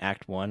in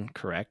Act 1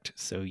 correct,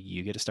 so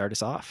you get to start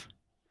us off.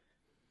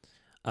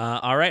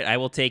 All right, I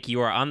will take You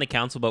Are on the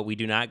Council, but we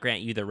do not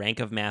grant you the rank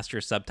of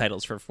Master,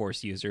 Subtitles for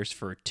Force users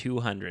for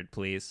 200,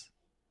 please.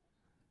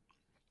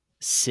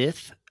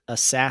 Sith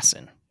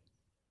Assassin.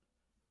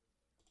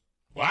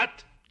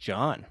 What?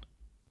 John.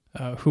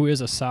 Who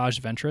is Asajj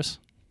Ventress?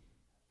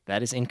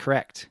 That is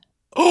incorrect.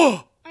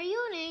 Oh, Are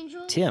you an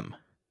angel? Tim.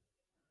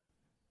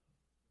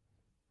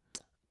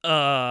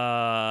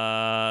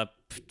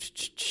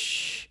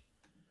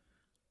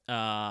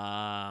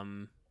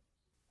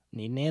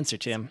 Need an answer,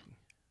 Tim.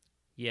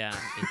 Yeah,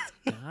 it's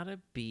gotta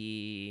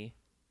be.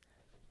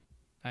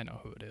 I know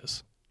who it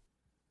is.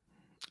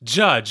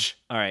 Judge.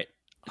 All right,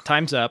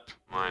 time's up.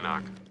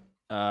 Mynock.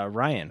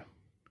 Ryan.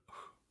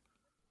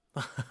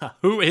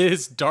 Who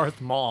is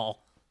Darth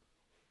Maul?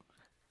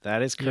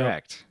 That is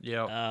correct.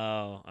 Yep.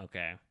 Oh,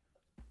 okay.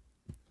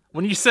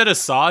 When you said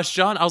Asajj,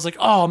 John, I was like,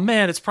 oh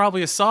man, it's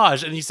probably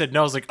Asajj. And he said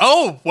no. I was like,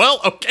 oh, well,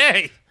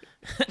 okay.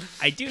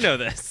 I do know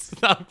this.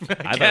 I I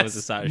thought it was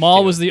Asajj.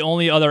 Maul too. was the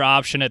only other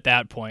option at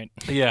that point.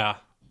 Yeah.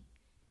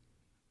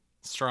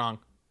 Strong.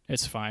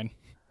 It's fine.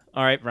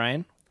 All right,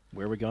 Ryan,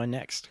 where are we going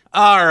next?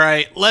 All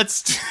right,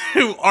 let's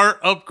do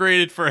Art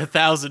Upgraded for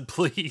 1,000,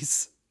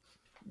 please.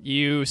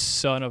 You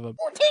son of a...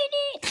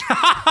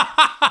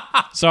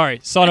 Sorry,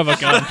 son of a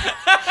gun.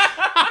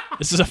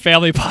 This is a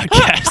family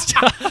podcast.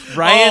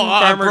 Ryan Oh,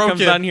 I Farmer broke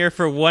comes it. on here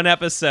for 1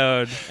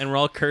 episode, and we're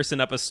all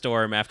cursing up a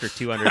storm after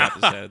 200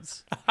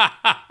 episodes.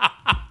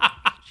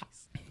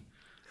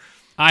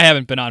 I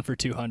haven't been on for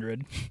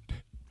 200.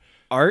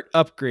 Art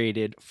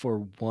Upgraded for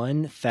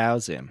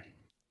 1,000.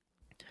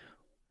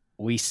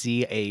 We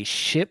see a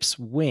ship's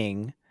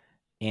wing,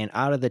 and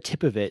out of the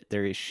tip of it,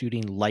 there is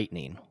shooting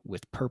lightning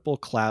with purple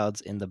clouds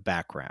in the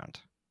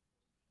background.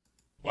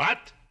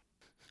 What?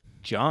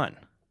 John.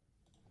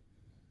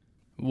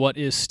 What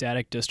is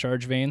static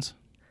discharge veins?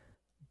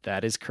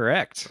 That is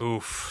correct.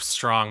 Oof,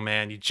 strong,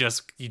 man. You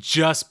just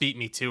beat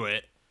me to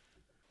it.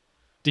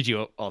 Did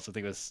you also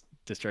think it was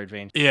discharge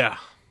vein? Yeah.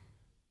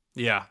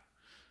 Yeah.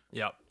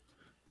 Yep.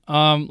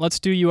 Let's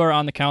do You Are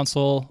on the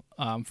Council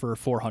for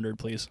 400,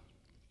 please.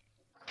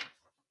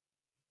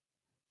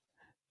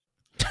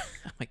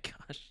 Oh my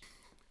gosh.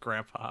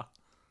 Grandpa.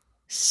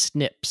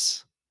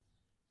 Snips.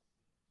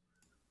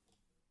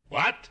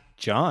 What?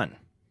 John.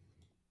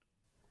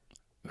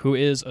 Who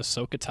is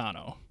Ahsoka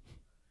Tano?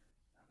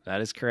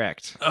 That is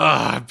correct.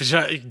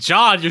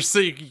 John, you're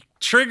so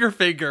trigger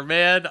finger,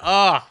 man.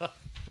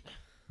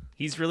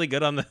 He's really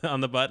good on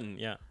the button,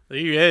 yeah.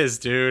 He is,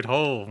 dude.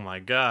 Oh my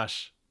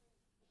gosh.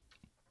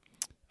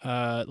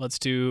 Let's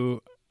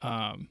do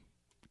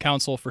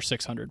Council for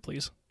 600,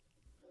 please.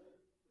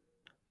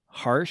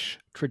 Harsh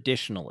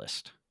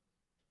Traditionalist.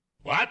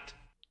 What?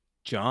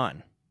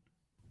 John.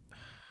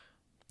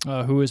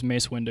 Who is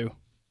Mace Windu?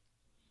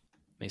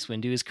 Mace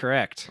Windu is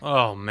correct.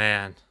 Oh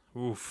man.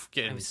 Oof. I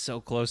Getting was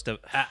so close to...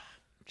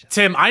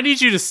 Tim, I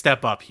need you to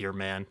step up here,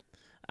 man.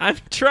 I'm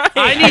trying.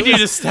 I need you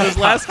to step Those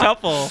up. last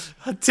couple.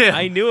 Tim.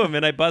 I knew him,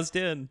 and I buzzed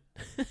in.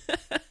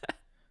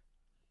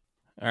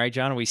 All right,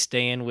 John, are we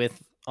staying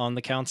with On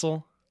the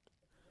Council?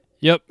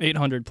 Yep,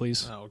 800,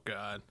 please. Oh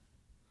god.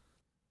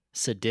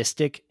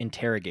 Sadistic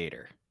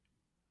Interrogator.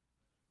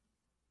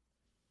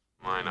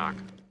 Mynock.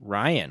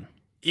 Ryan.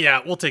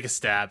 Yeah, we'll take a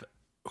stab.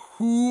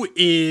 Who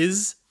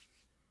is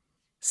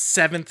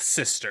Seventh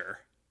Sister?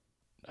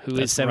 Who is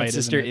That's Seventh right,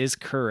 isn't Sister it? is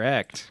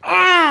correct.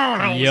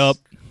 Yup.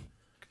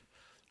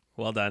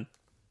 Well done.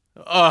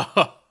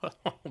 Oh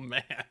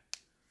man.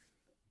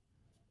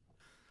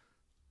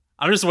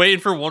 I'm just waiting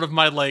for one of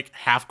my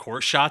half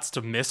court shots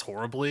to miss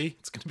horribly.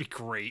 It's gonna be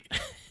great.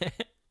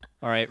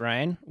 All right,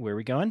 Ryan, where are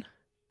we going?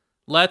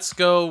 Let's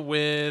go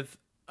with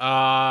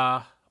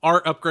Art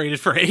Upgraded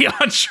for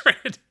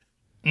 800.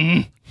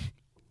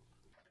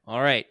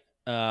 All right.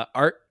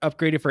 Art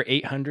Upgraded for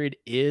 800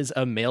 is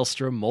a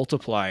Maelstrom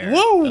multiplier.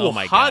 Whoa! Oh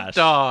my hot gosh.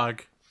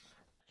 dog.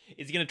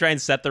 Is he going to try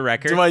and set the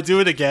record? Do I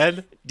do it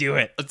again? Do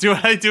it. Do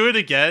I do it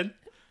again?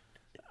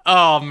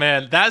 Oh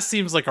man, that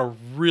seems like a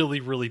really,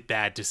 really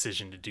bad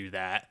decision to do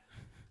that.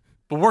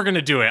 But we're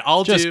gonna do it.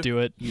 Just do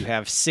it. You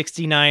have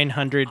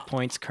 6,900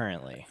 points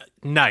currently.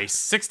 Nice.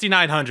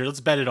 6,900.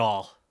 Let's bet it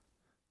all.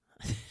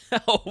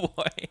 Oh,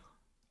 boy.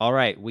 All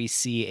right, we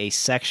see a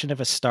section of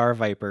a Star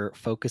Viper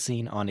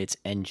focusing on its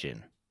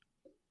engine.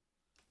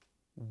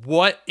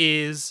 What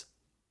is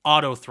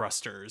auto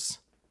thrusters?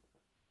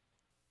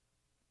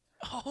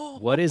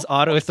 What is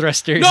auto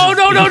thrusters? No,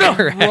 no, no, no!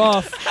 Incorrect.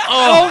 Rough.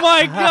 Oh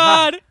my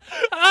god!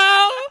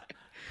 Ow!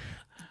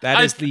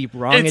 That is the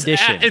wrong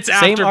edition. It's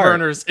Same art.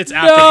 Afterburners. It's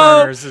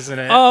Afterburners, isn't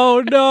it?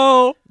 Oh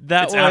no!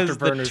 That It's was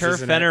the Afterburners, Turf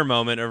isn't it? Fenner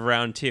moment of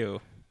round 2.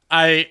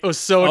 I was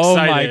so Oh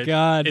excited. my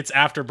God. It's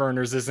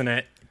Afterburners, isn't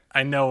it?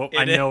 I know.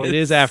 It It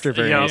is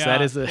Afterburners. Yeah.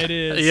 That is it the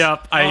is.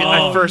 Yep.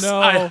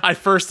 Oh, I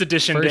first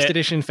editioned first it.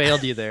 edition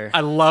failed you there.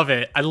 I love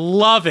it.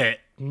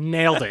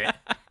 Nailed it.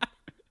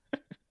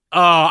 Oh,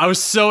 I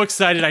was so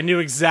excited. I knew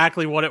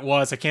exactly what it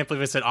was. I can't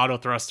believe I said auto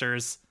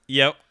thrusters.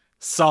 Yep.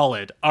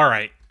 Solid. All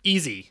right.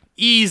 Easy.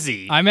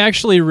 I'm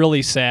actually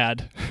really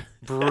sad.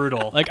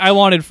 Brutal. Like, I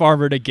wanted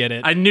Farmer to get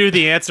it. I knew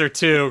the answer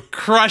too.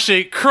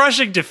 Crushing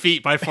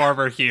defeat by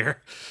Farmer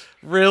here.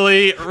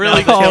 Really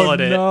killing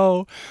it.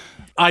 No.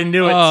 I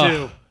knew it Oh.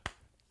 too.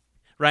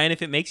 Ryan,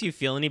 if it makes you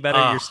feel any better,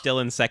 you're still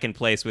in second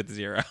place with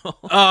 0.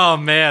 Oh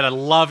man, I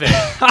love it.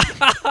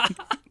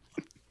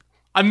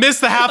 I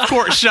missed the half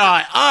court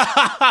shot.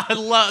 I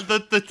love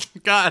the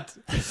God.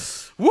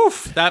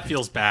 Woof, that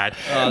feels bad.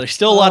 There's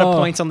still a lot of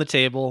points on the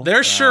table.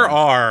 There sure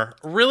are.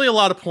 Really a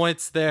lot of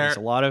points there. There's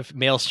a lot of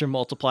Maelstrom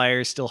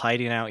multipliers still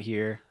hiding out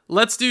here.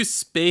 Let's do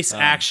space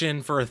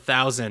action for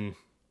 1,000.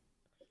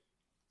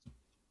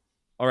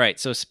 All right,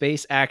 so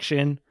space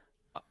action.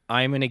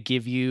 I'm going to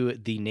give you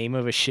the name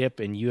of a ship,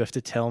 and you have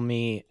to tell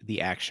me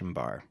the action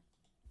bar.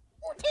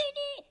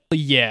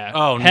 Yeah.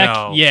 Oh, Heck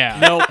no. yeah.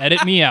 Nope.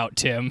 Edit me out,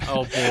 Tim.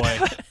 Oh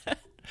boy.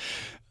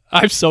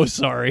 I'm so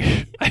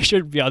sorry. I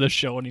shouldn't be on the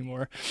show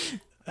anymore.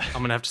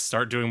 I'm gonna have to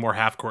start doing more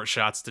half court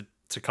shots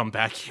to come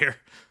back here.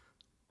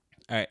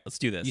 All right, let's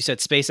do this. You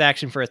said space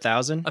action for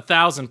 1,000?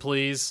 1,000,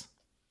 please.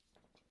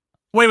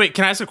 Wait,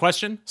 can I ask a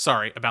question?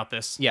 Sorry about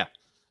this. Yeah.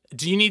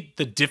 Do you need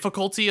the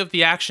difficulty of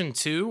the action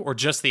too, or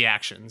just the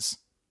actions?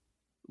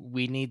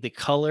 We need the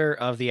color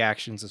of the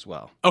actions as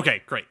well.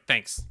 Okay, great.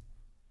 Thanks.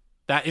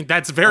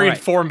 That's very All right.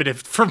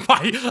 informative for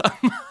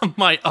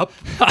my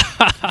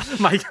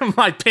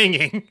my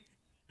pinging.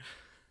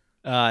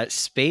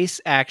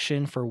 Space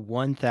action for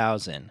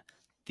 1,000.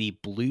 The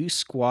Blue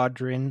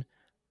Squadron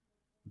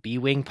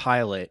B-Wing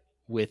pilot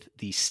with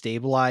the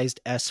stabilized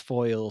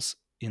S-foils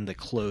in the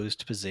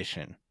closed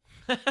position.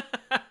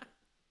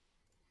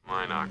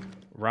 Minoc.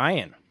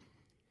 Ryan.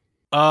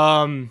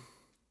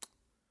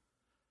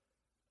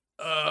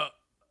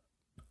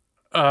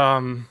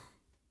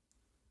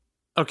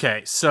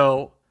 Okay,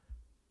 so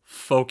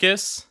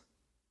focus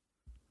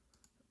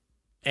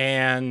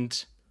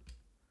and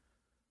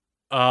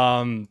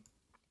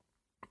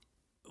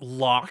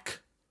lock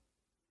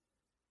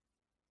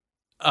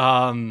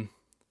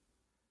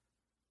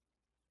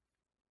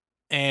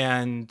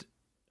and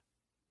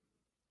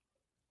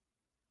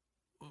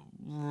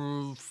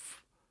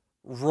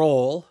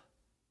roll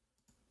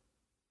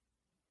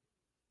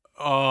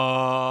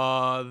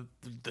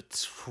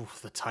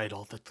the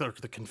title, the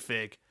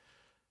config.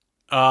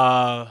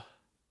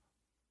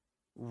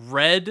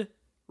 Red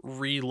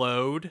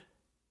reload.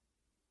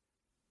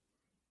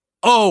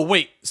 Oh,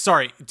 wait,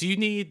 sorry. Do you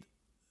need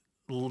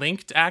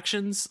linked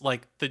actions?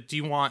 Like do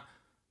you want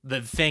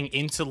the thing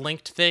into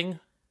linked thing?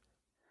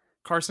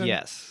 Carson?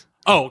 Yes.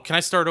 Oh, can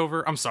I start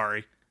over? I'm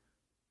sorry.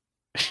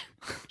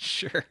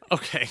 Sure.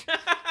 Okay.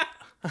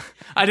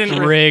 I didn't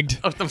Rigged.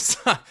 I'm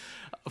sorry.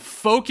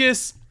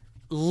 Focus,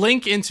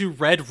 link into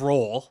red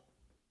roll.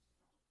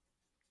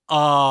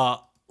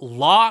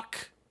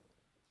 Lock.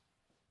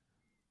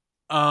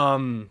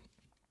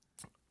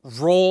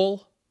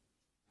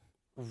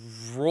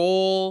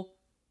 Roll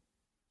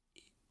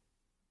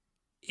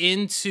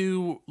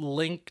into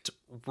linked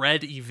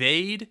red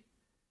evade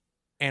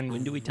and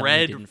When do we tell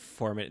red. you didn't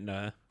form it in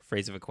a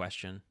phrase of a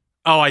question?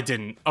 Oh, I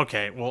didn't.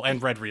 Okay, well,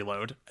 and red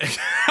reload.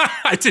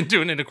 I didn't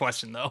do it in a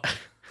question though.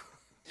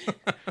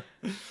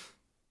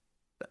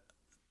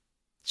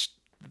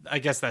 I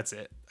guess that's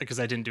it because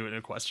I didn't do it in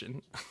a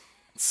question.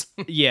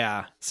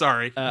 Yeah.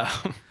 Sorry, Uh,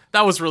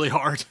 that was really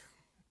hard.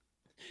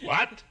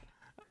 What?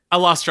 I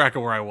lost track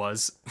of where I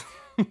was.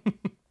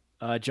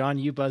 John,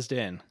 you buzzed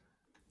in.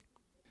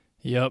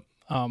 Yep.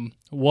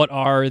 What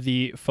are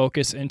the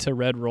focus into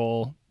red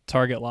roll,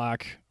 target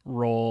lock,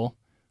 roll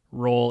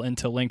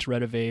into linked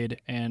red evade,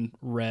 and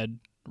red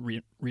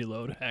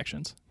reload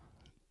actions?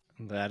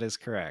 That is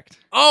correct.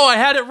 Oh, I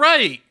had it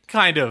right,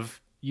 kind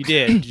of. You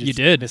did. You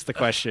did. Missed the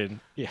question.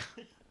 Yeah.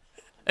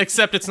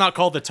 Except it's not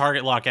called the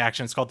target lock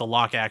action. It's called the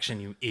lock action,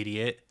 you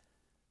idiot.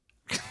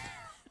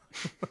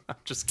 I'm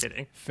just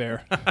kidding.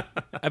 Fair.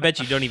 I bet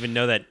you don't even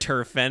know that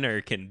Turf Fenner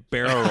can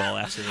barrel roll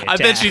after the I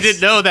bet you attacks.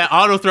 didn't know that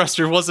auto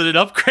thruster wasn't an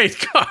upgrade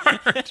card.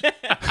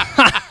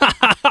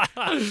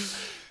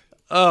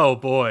 Oh,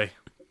 boy.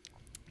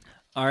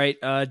 All right,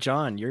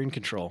 John, you're in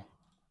control.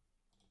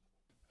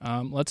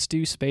 Let's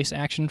do space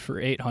action for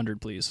 800,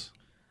 please.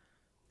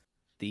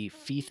 The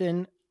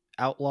Feathin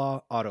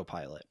Outlaw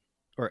Autopilot.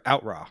 Or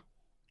Outraw.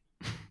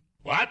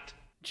 What?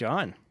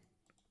 John.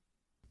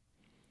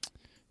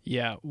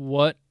 Yeah.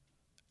 What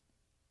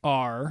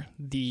are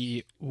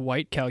the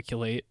white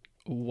calculate,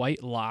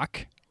 white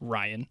lock,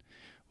 Ryan,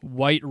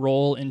 white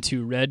roll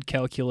into red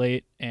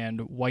calculate,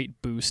 and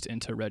white boost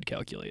into red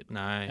calculate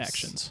Nice.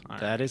 actions? All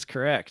right. That is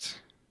correct.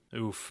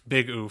 Oof.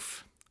 Big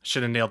oof.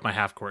 Should have nailed my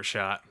half court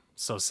shot.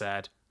 So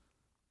sad.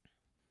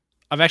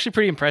 I'm actually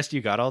pretty impressed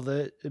you got all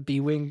the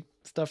B-Wing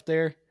stuff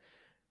there.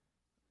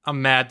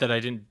 I'm mad that I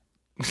didn't.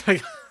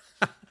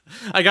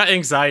 I got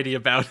anxiety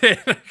about it.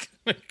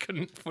 I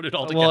couldn't put it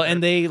all together. Well,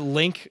 and they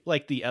link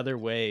like the other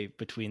way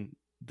between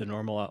the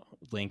normal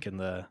link and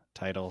the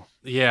title.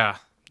 yeah.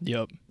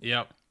 Yep.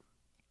 Yep.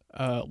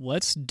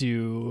 Let's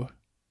do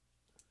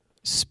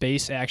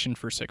space action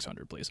for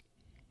 600, please.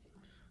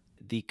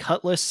 The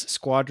Cutlass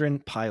Squadron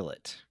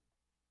Pilot.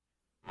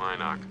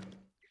 Mynock.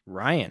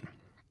 Ryan.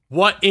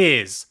 What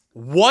is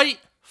white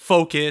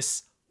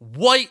focus,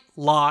 white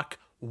lock,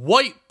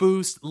 white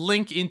boost,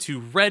 link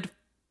into red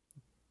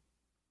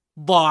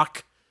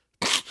lock,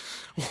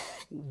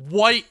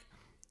 white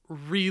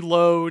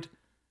reload.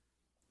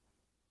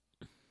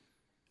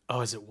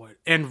 Oh, is it what?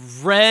 And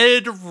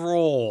red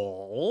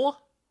roll.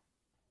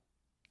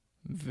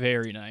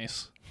 Very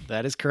nice.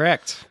 That is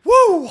correct.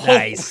 Woo!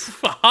 Nice.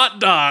 Hot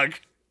dog.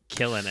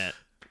 Killing it.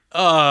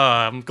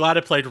 I'm glad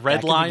I played Back red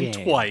in the line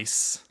game.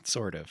 twice.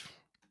 Sort of.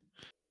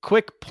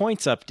 Quick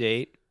points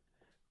update.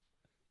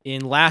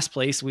 In last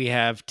place, we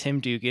have Tim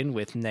Dugan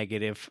with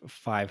negative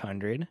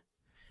 500.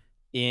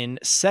 In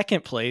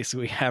second place,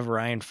 we have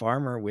Ryan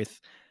Farmer with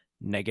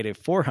negative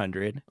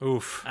 400.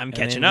 Oof. I'm And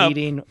catching then up.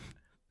 Leading,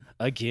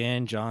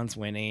 again, John's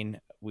winning.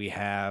 We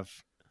have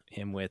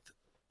him with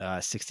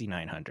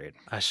 6,900.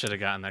 I should have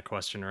gotten that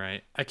question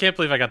right. I can't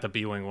believe I got the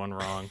B-Wing one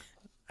wrong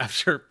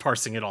after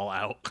parsing it all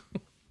out.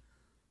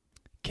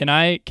 Can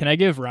I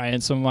give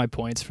Ryan some of my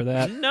points for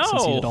that? No.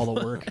 Since he did all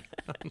the work.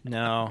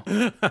 No.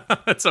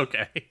 It's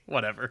okay.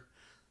 Whatever.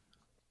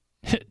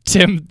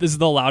 Tim, this is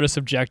the loudest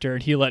objector,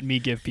 and he let me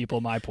give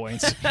people my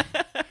points.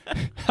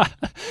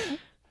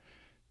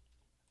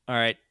 All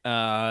right.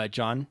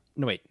 John.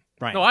 No, wait.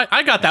 Ryan. No,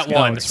 I got that go.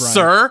 one, It's Ryan.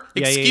 sir.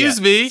 Yeah, yeah, Excuse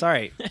yeah. me.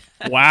 Sorry.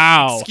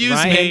 Wow. Excuse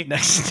Ryan, me.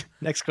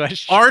 next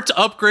question. Art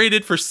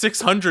upgraded for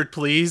 600,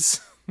 please.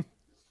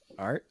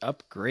 Art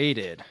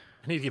upgraded.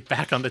 I need to get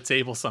back on the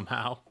table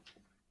somehow.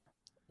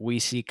 We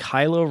see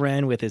Kylo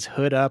Ren with his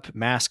hood up,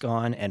 mask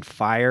on, and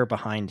fire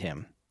behind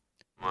him.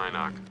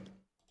 Mynock.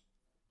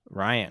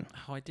 Ryan.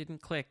 Oh, I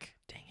didn't click.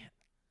 Dang it.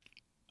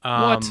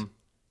 What?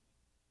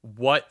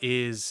 What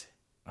is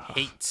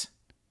hate?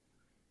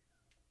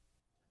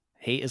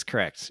 Hate is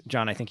correct.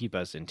 John, I think you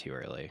buzzed in too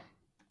early.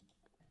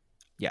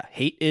 Yeah,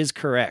 hate is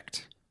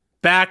correct.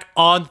 Back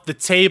on the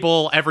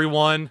table,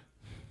 everyone.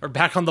 Or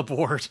back on the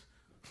board.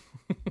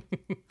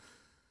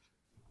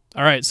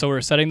 All right, so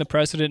we're setting the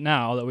precedent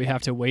now that we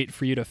have to wait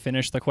for you to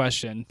finish the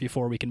question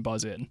before we can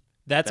buzz in.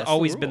 That's the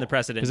always been rule. the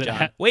precedent, Is it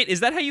John. Wait,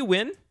 is that how you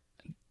win?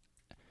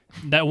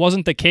 That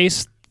wasn't the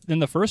case in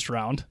the first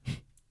round.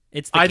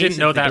 It's the I case didn't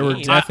know of the that There were rule.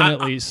 game.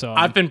 definitely some.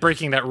 I've been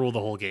breaking that rule the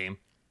whole game.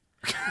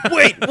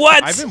 Wait,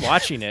 what? I've been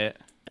watching it.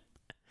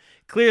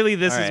 Clearly,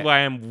 this All is right. why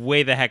I'm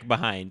way the heck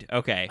behind.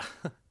 Okay.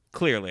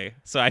 Clearly.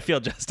 So I feel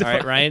All justified.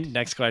 right, Ryan,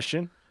 next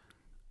question.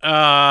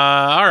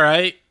 All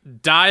right.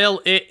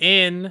 Dial it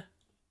in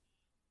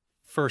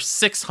for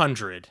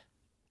 600.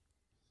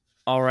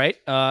 All right,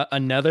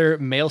 another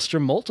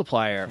Maelstrom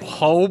multiplier.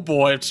 Oh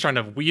boy, I'm just trying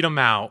to weed them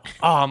out.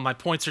 Oh, my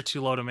points are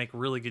too low to make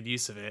really good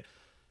use of it.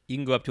 You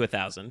can go up to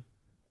 1,000.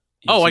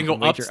 Oh, So I you can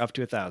go wager up- up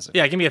to 1,000.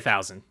 Yeah, give me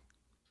 1,000.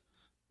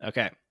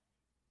 Okay.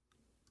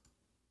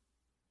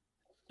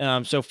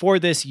 So for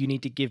this, you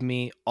need to give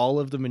me all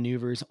of the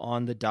maneuvers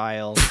on the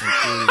dial,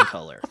 including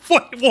color.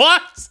 Wait,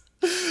 what?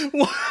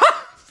 What?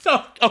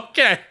 So,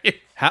 okay. Okay,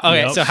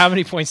 Yep. so how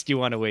many points do you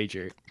want to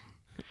wager?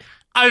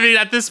 I mean,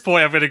 at this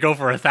point, I'm gonna go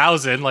for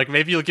 1,000. Like,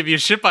 maybe you'll give me a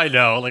ship I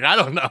know. Like, I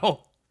don't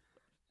know.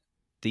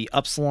 The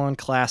Upsilon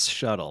class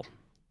shuttle.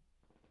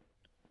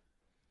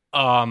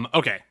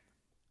 Okay.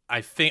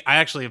 I think I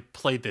actually have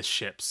played this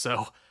ship,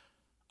 so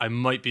I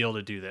might be able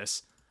to do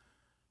this.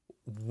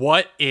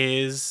 What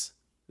is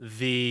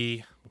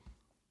the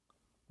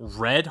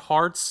red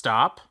hard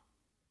stop?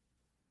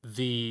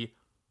 The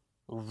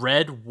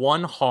red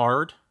 1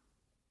 hard,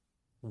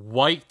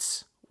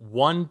 white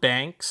 1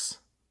 banks,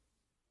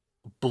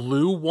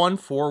 blue 1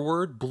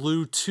 forward,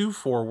 blue 2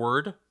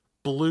 forward,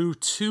 blue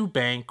 2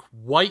 bank,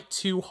 white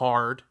 2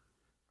 hard,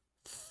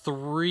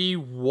 3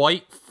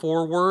 white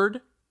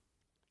forward,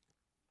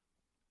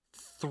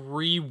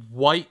 3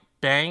 white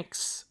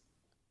banks,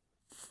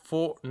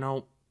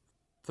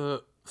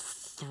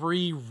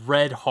 3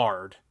 red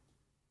hard.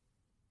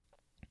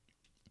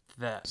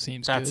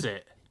 Seems that's good.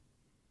 it.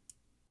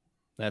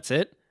 That's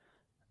it?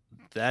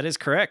 That is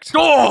correct.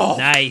 Oh,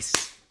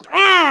 Nice.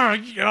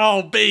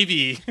 oh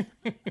baby.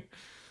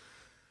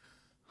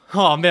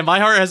 Oh man, my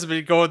heart hasn't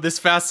been going this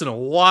fast in a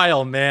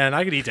while, man.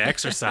 I need to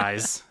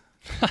exercise.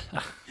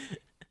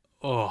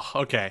 Oh,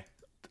 okay.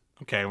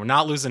 Okay, we're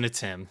not losing to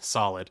Tim.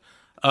 Solid.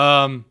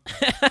 Well,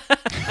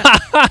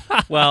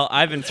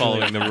 I've been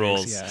following the nice,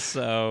 rules, yeah.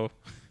 so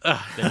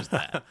there's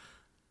that.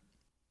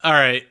 All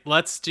right,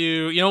 let's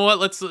do. You know what?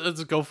 Let's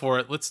go for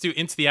it. Let's do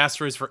Into the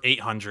Asteroids for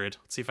 800.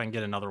 Let's see if I can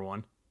get another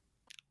one.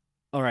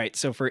 All right,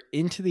 so for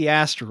Into the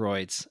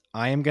Asteroids,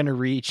 I am going to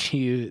read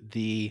you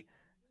the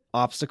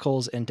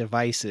obstacles and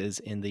devices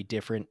in the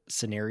different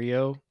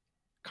scenario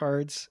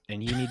cards,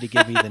 and you need to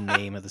give me the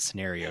name of the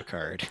scenario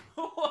card.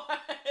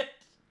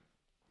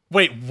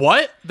 Wait,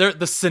 what? They're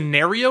the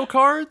scenario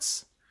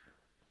cards?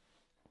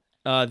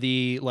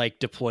 The like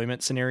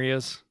deployment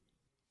scenarios.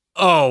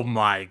 Oh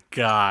my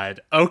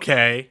god.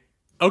 Okay.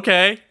 All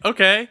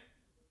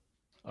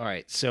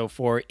right. So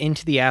for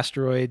Into the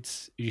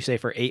Asteroids, did you say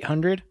for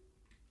 800?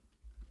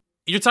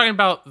 You're talking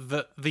about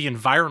the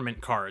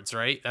environment cards,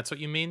 right? That's what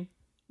you mean?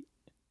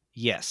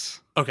 Yes.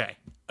 Okay.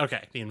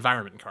 The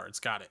environment cards.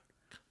 Got it.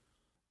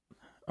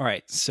 All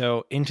right.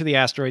 So Into the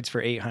Asteroids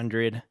for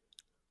 800.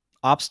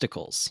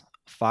 Obstacles.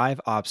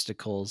 5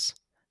 obstacles.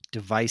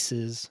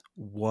 Devices.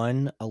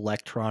 1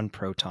 electron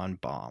proton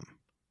bomb.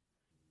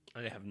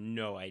 I have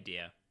no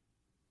idea.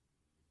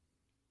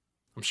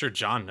 I'm sure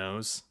John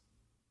knows.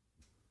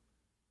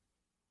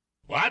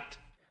 What?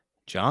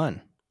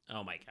 John.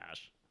 Oh my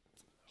gosh.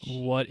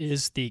 What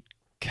is the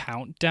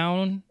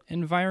countdown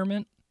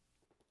environment?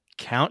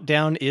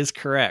 Countdown is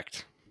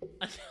correct.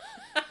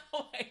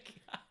 Oh my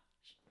god.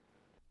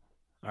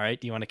 All right.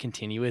 Do you want to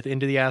continue with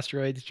Into the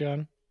Asteroids,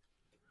 John?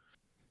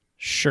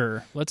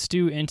 Sure. Let's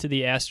do Into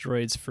the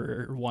Asteroids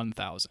for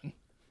 1,000.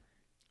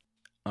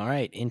 All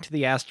right. Into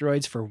the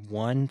Asteroids for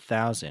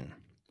 1,000.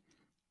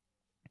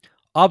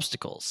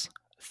 Obstacles.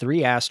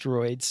 3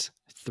 asteroids.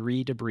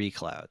 3 debris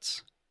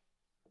clouds.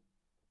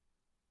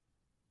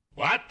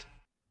 What?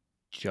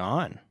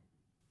 John.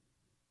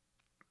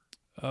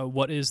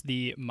 What is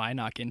the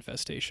Minok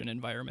infestation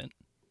environment?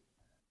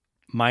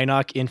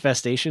 Minok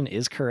infestation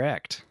is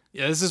correct.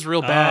 Yeah, this is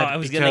real bad. I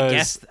was because gonna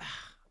guess.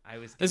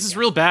 This is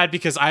real bad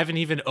because I haven't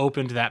even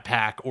opened that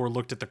pack or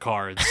looked at the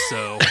cards,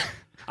 so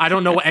I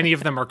don't know what any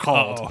of them are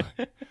called.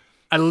 Uh-oh.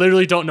 I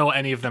literally don't know what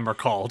any of them are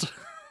called.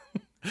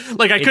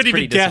 Like I It's couldn't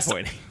pretty even guess.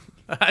 disappointing.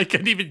 I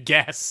couldn't even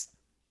guess.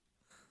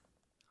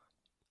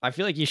 I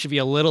feel like you should be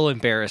a little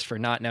embarrassed for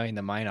not knowing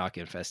the Minok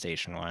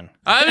infestation one.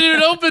 I haven't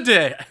even opened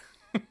it.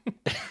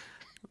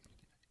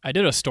 I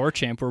did a store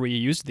champ where we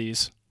used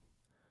these.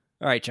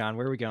 All right, John,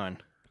 where are we going?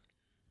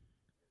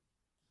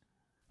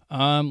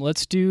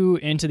 Let's do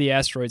Into the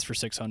Asteroids for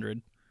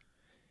 600.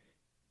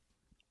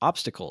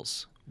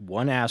 Obstacles.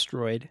 1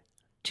 asteroid,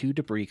 2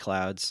 debris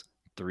clouds,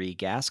 3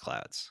 gas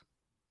clouds.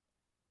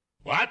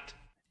 What?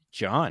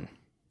 John.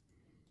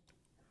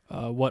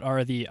 What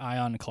are the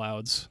ion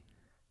clouds?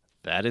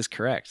 That is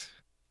correct.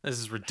 This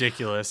is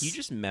ridiculous. You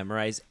just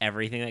memorize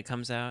everything that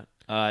comes out.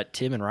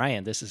 Tim and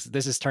Ryan, this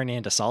is turning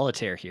into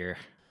solitaire here.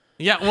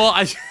 Yeah, well,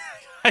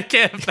 I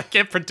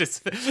can't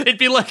participate. It'd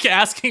be like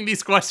asking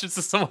these questions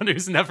to someone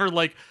who's never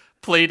like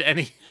played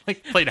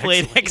Played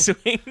X-Wing.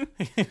 X-Wing.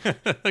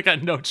 I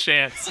got no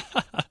chance.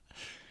 All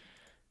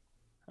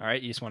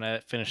right, you just want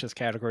to finish this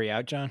category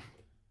out, John?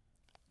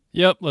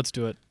 Yep, let's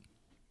do it.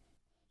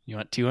 You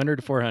want 200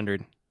 to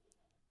 400?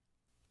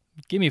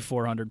 Give me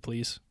 400,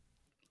 please.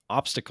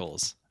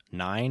 Obstacles.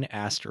 9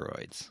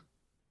 asteroids.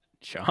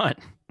 John.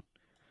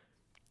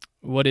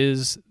 What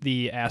is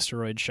the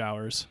asteroid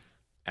showers?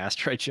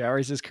 Asteroid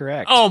showers is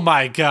correct. Oh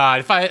my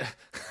god! If I,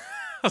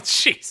 oh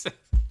Jesus,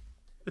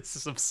 this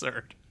is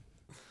absurd.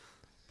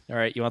 All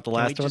right, you want the Can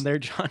we last one just- there,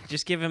 John?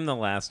 Just give him the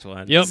last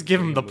one. Yep. Just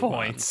give him the Move on.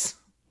 points.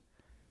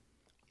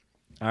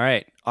 All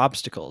right,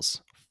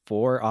 obstacles.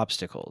 4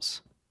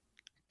 obstacles.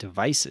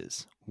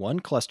 Devices. 1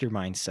 cluster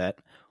mine set,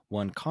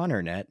 1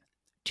 Connor net,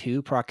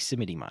 2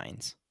 proximity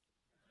mines.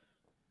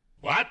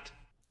 What?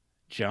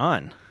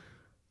 John.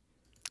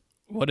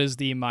 What is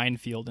the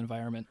minefield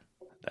environment?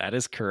 That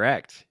is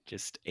correct.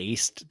 Just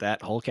aced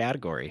that whole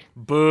category.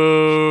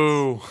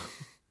 Boo.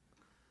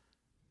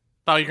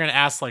 Thought you were gonna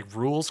ask like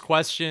rules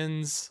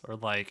questions or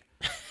like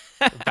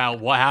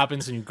about what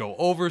happens when you go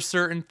over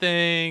certain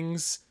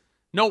things.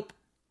 Nope.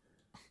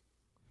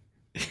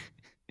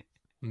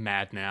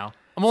 Mad now.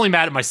 I'm only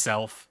mad at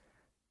myself.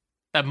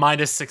 That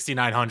minus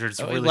 6,900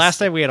 is really Last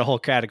time we had a whole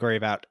category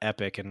about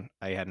Epic, and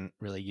I hadn't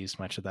really used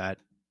much of that.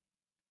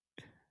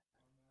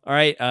 All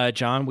right,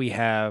 John, we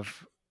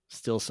have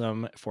still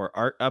some for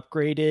art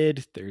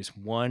upgraded. There's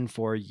 1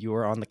 for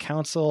You're on the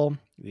Council.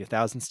 The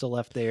 1,000 still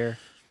left there.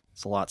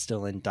 It's a lot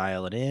still in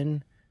Dial It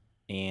In.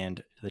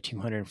 And the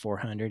 200 and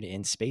 400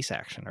 in Space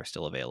Action are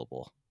still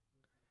available.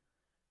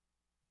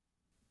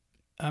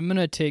 I'm going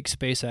to take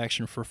space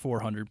action for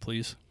 400,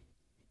 please.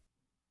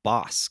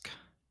 Bosk.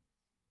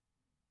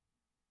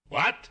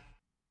 What?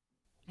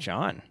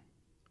 John.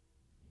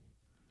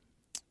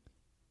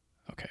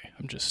 Okay,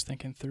 I'm just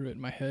thinking through it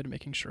in my head,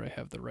 making sure I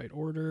have the right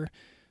order.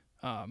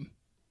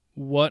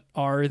 What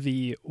are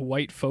the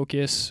white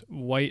focus,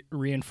 white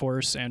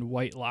reinforce, and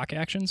white lock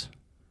actions?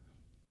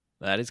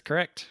 That is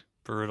correct.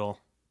 brutal.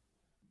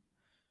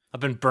 I've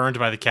been burned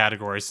by the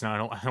categories, so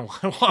now I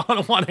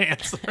don't want to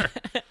answer.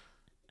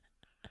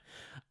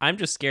 I'm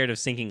just scared of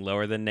sinking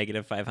lower than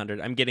negative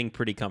 500. I'm getting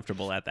pretty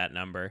comfortable at that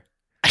number.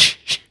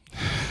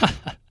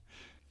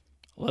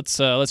 Let's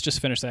just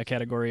finish that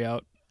category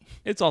out.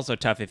 It's also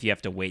tough if you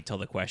have to wait till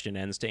the question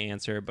ends to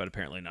answer, but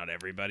apparently not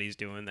everybody's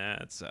doing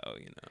that, so,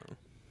 you know.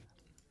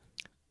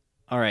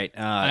 All right.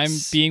 I'm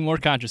being more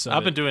conscious of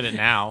I've it. been doing it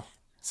now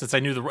since I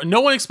knew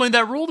no one explained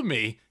that rule to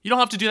me. You don't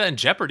have to do that in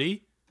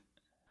Jeopardy.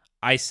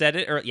 I said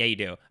it. Yeah, you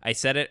do. I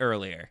said it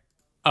earlier.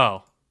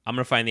 Oh, I'm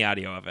gonna find the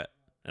audio of it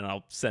and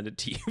I'll send it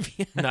to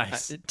you.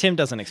 nice. Tim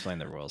doesn't explain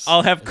the rules.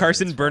 I'll have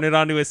Carson burn it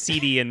onto a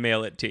CD and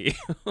mail it to you.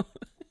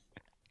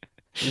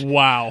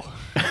 Wow.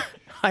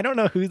 I don't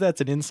know who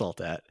that's an insult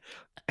at.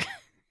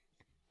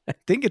 I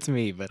think it's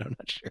me, but I'm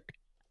not sure.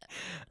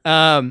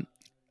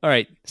 All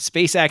right.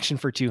 Space action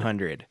for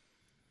 200.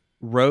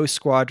 Row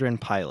Squadron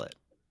pilot.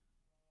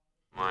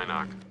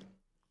 Mynock.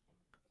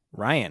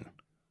 Ryan.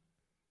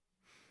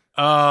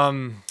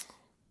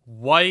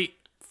 White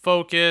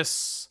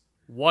focus,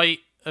 white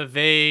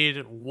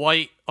evade,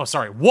 white. Oh,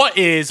 sorry. What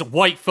is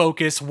white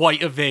focus,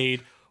 white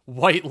evade,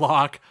 white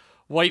lock,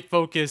 white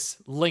focus,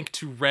 link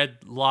to red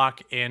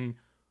lock, and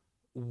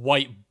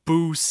white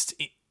boost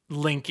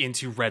link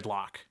into red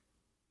lock?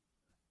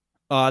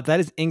 That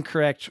is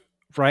incorrect.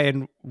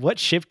 Ryan, what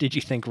ship did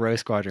you think Row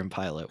Squadron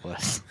pilot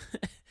was?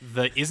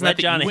 Isn't Let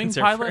that John the E-wing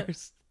answer pilot?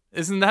 first.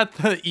 Isn't that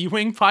the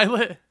E-wing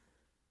pilot?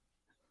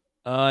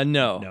 No.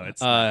 No,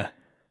 it's not.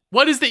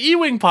 What is the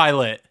E-wing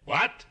pilot?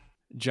 What?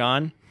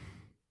 John.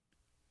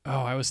 Oh,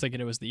 I was thinking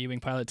it was the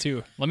E-wing pilot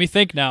too. Let me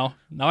think now.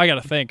 Now I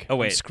gotta think. Oh,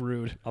 wait. I'm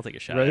screwed. I'll take a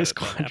shot. Row at it then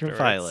Squadron afterwards.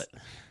 pilot.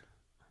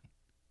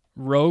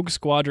 Rogue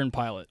Squadron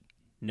pilot.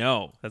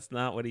 No, that's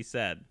not what he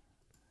said.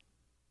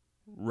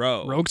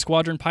 Row. Rogue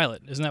Squadron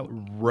pilot. Isn't that?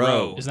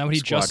 Row. Isn't that what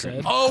he just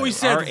Squadron said? Oh, he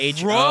said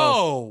RHO.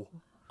 row.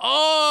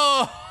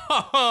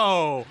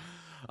 Oh,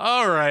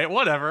 all right.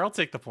 Whatever. I'll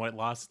take the point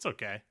loss. It's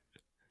okay.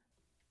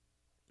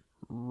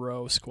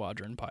 Rogue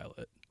Squadron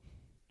pilot.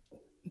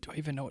 Do I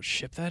even know what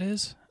ship that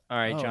is? All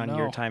right, Oh, John, no.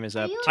 your time is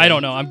up. Are you I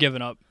don't know. I'm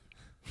giving up.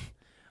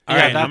 All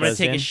Yeah, right, that I'm going goes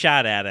to take in. a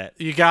shot at it.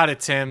 You got it,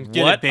 Tim.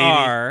 Get What it, baby.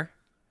 are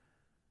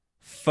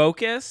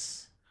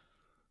focus,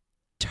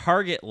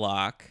 target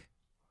lock,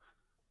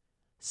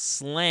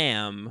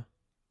 slam,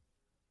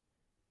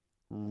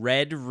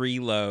 red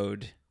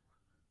reload?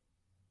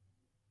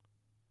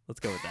 Let's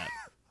go with that.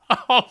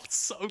 Oh,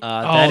 so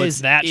That Oh, is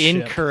it's that ship.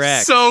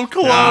 incorrect. so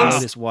close.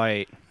 Reload is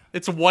white.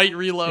 It's white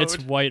reload. It's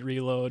white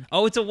reload.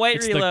 Oh, it's a white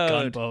It's the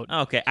reload. gunboat.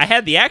 Okay, I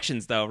had the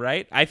actions though,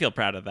 right? I feel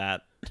proud of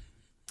that.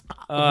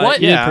 What?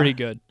 You did Yeah. pretty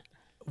good.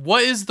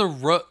 What is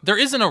the there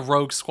isn't a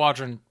Rogue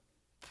Squadron.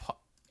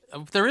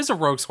 There is a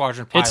Rogue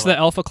Squadron pilot. It's the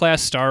Alpha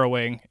class Star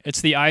Wing. It's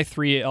the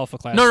I-3 Alpha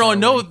class. no, Star I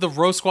know Wing. the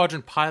Rogue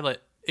Squadron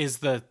pilot is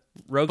the.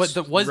 Rogue, But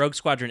the- was- Rogue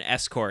Squadron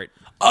escort.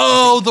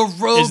 Oh, the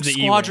Rogue the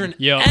E-wing. Squadron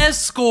Yup.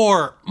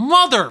 escort.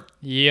 Mother,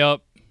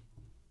 Yep.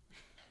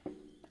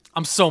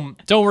 I'm so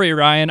Don't worry,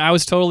 Ryan. I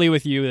was totally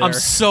with you there. I'm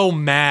so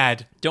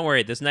mad. Don't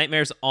worry, this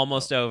nightmare's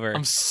almost over.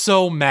 I'm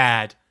so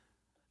mad.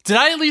 Did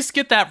I at least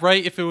get that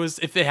right? If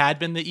it had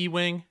been the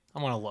E-wing,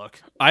 I'm gonna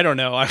look. I don't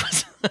know. I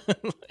was.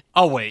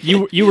 Oh wait,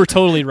 You were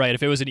totally right.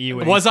 If it was an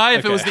E-wing, was I?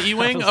 If it was Okay. the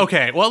E-wing,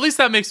 okay. Well, at least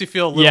that makes me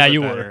feel a little Yeah, bit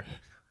you better. were.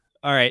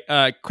 All right.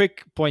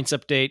 Quick points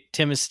update.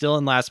 Tim is still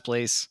in last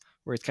place,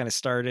 where it's kind of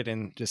started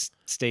and just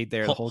stayed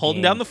there the whole Holding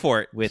game down the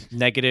fort. with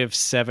negative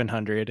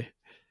 700.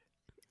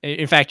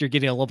 In fact, you're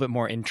getting a little bit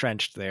more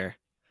entrenched there.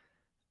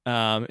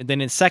 And then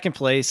in second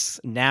place,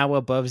 now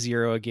above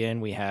zero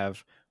again, we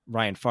have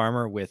Ryan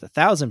Farmer with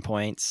 1,000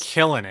 points.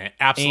 Killing it,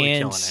 absolutely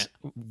and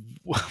killing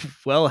it.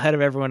 well ahead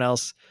of everyone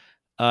else,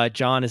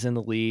 John is in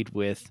the lead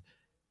with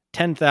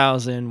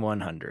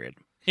 10,100.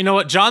 You know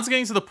what? John's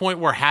getting to the point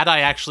where had I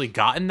actually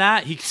gotten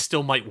that, he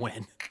still might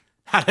win.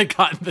 Had I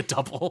gotten the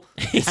double,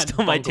 He had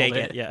still might bungled take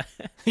it. Yeah.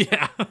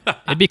 Yeah,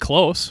 it'd be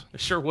close. it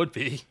sure would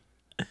be.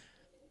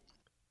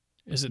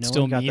 Is it No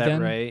still one got me that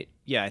then? right.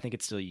 Yeah, I think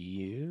it's still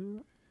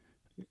you.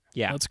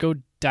 Yeah. Let's go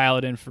dial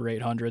it in for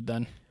 800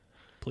 then,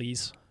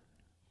 please.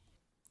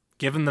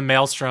 Given the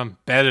maelstrom,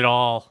 bet it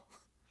all.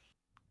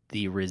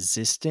 The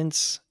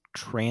Resistance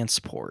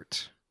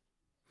Transport.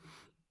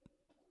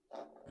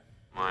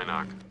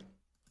 Mynock.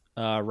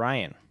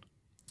 Ryan.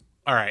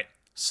 All right,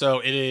 so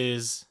it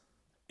is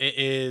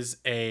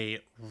a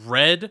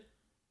red.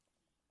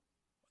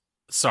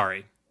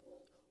 Sorry.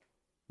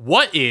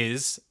 What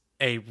is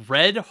a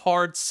red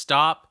hard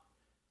stop?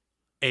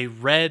 A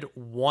red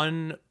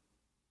one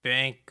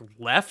bank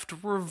left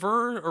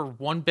reverse or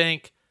one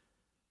bank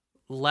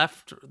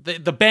left?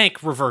 The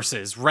bank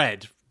reverses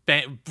red.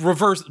 Bank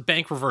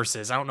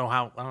reverses. I don't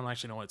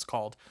actually know what it's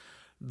called.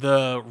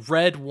 The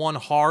red one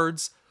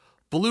hards,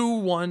 blue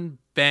one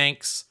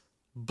banks,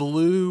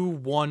 blue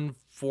one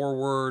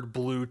forward,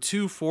 blue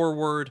two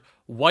forward,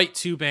 white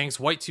two banks,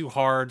 white two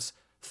hards,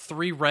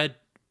 three red.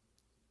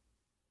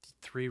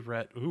 Three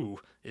red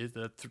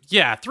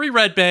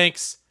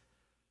banks.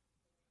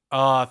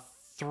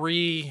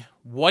 Three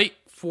white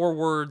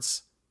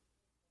forwards.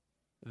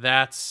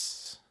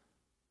 That's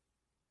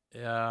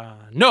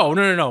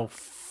no.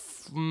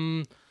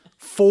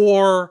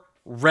 Four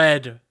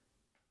red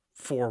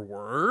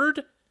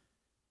forward.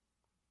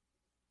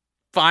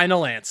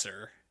 Final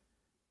answer.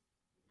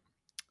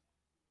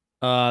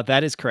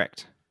 That is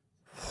correct.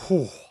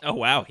 Whew. Oh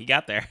wow, he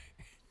got there.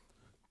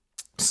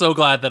 So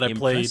glad that I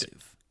played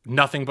Impressive.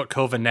 nothing but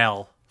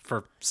Covenel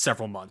for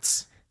several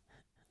months.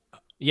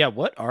 Yeah,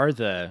 what are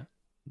the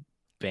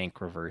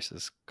bank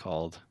reverses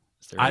called?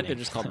 Is there I a think they're name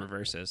just for called that?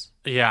 reverses.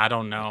 Yeah, I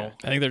don't know. Okay.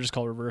 I think they're just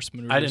called reverse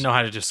maneuvers. I didn't know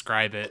how to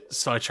describe it,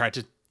 so I tried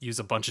to use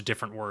a bunch of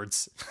different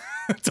words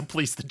to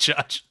please the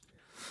judge.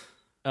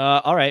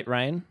 All right,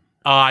 Ryan.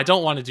 I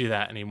don't want to do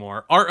that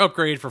anymore. Art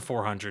upgrade for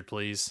 400,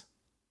 please.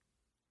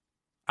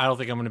 I don't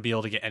think I'm going to be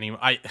able to get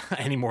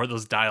any more of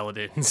those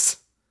dial-it-ins.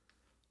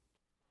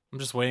 I'm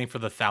just waiting for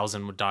the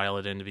 1,000 would dial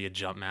it in to be a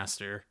jump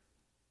master.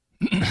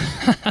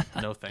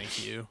 No,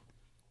 thank you.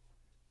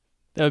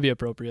 That would be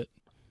appropriate.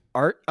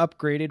 Art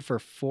upgraded for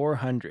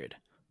 400.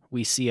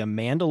 We see a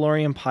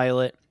Mandalorian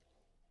pilot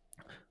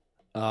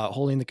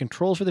holding the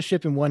controls for the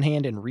ship in one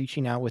hand and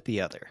reaching out with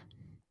the other.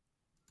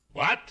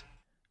 What?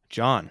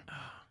 John.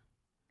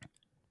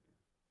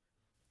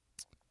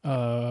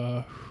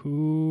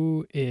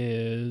 Who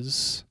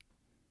is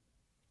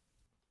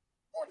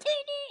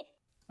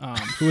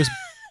who is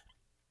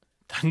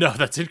No,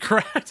 that's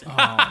incorrect.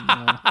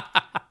 oh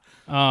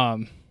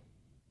no.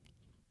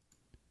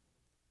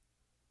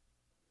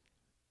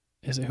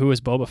 Is it who is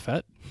Boba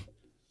Fett?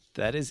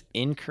 That is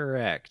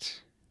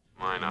incorrect.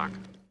 Mynock.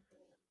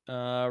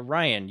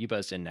 Ryan, you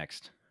buzzed in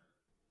next.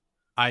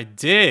 I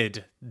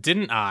did,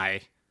 didn't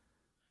I?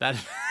 That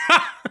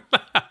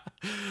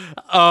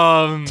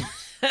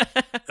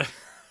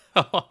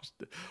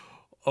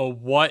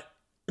what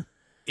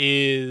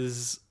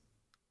is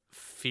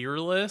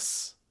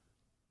fearless?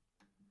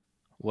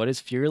 What is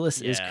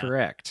fearless is Yeah.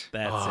 correct.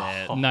 That's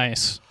Oh. it.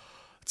 Nice.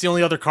 It's the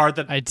only other card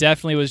that I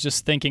definitely was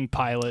just thinking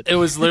pilot. it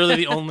was literally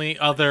the only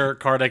other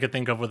card I could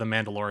think of with a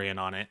Mandalorian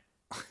on it.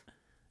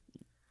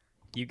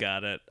 You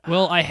got it.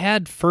 Well, I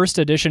had first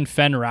edition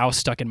Fen Rao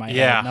stuck in my head,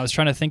 Yeah. and I was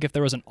trying to think if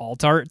there was an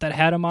alt art that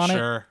had him on it,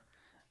 Sure.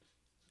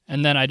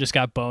 and then I just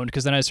got boned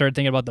because then I started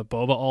thinking about the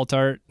Boba alt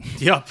art,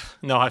 Yep.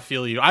 No, I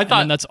feel you. I and then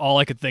thought that's all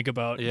I could think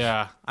about.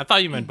 yeah. I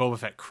thought you meant Boba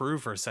Fett crew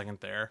for a second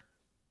there.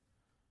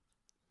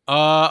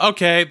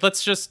 Okay,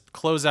 let's just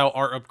close out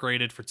art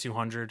upgraded for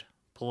 200.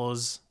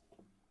 Please.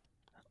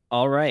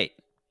 All right.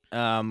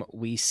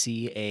 We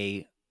see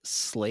a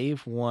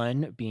slave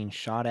one being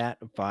shot at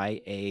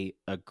by a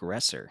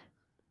aggressor.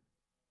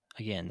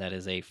 Again, that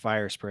is a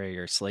fire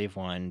sprayer slave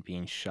one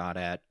being shot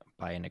at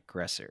by an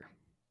aggressor.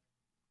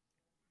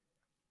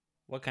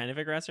 What kind of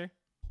aggressor?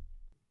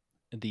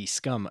 The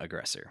scum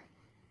aggressor.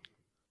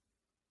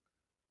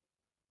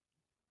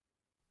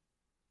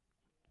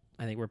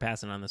 I think we're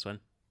passing on this one.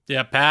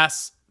 Yeah,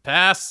 pass.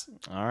 Pass.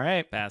 All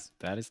right. Pass.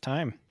 That is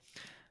time.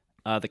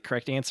 The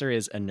correct answer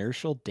is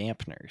inertial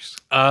dampeners.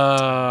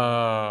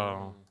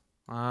 Oh.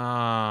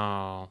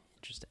 Oh.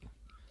 Interesting.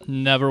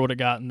 Never would have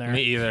gotten there.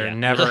 Me either. Yeah.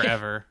 Never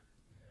ever.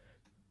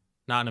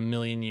 Not in a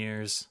million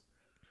years.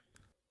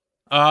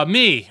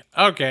 Me.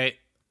 Okay.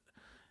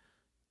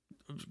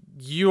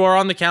 You are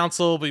on the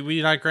council, but we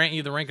do not grant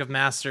you the rank of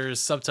masters.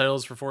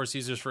 Subtitles for Force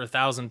users for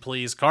 1,000,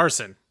 please.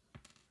 Carson.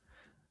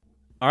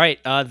 All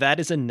right. That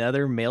is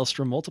another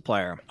Maelstrom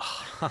multiplier.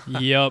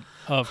 Yep,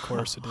 of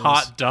course it is.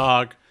 Hot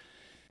dog.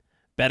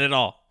 Bet it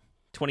all.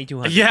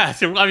 2,200. Yeah,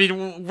 I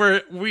mean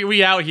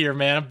we out here,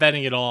 man. I'm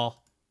betting it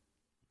all.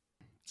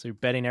 So you're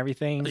betting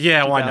everything?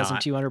 Yeah, why not?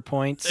 2,200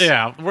 points.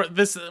 Yeah,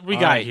 we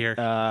All got right,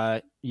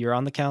 here. You're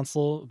on the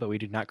council, but we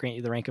do not grant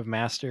you the rank of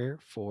master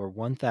for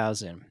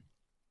 1,000.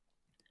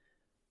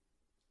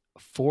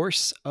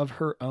 Force of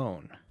her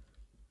own.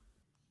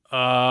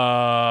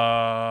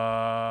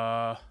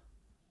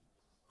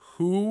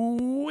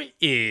 Who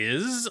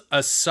is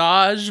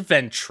Asajj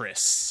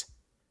Ventress?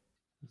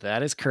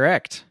 That is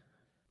correct.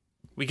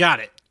 We got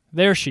it.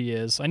 There she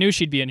is. I knew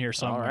she'd be in here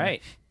somewhere. All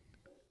right.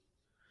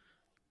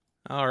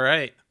 All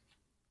right.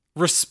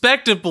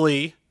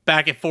 Respectably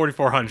back at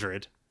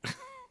 4,400.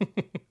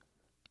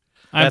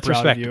 I'm That's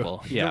proud respectable.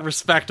 of you. Yeah.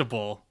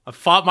 Respectable. I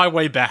fought my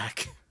way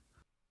back.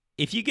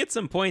 If you get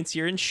some points,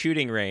 you're in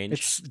shooting range.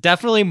 It's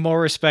definitely more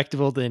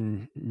respectable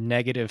than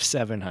negative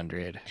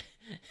 700.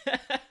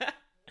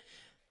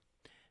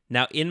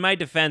 Now, in my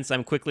defense,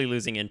 I'm quickly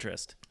losing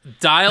interest.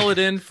 Dial it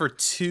in for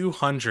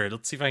 200.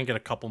 Let's see if I can get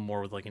a couple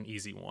more with like an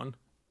easy one.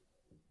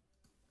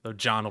 Though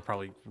John will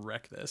probably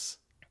wreck this.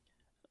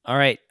 All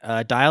right.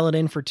 Dial it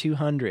in for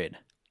 200.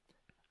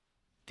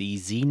 The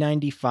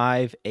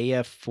Z95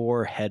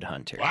 AF4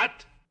 Headhunter.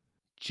 What?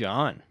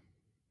 John.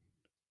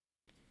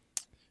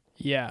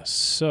 Yeah,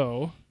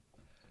 so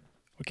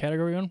what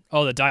category are we on?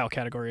 Oh, the dial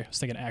category. I was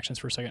thinking actions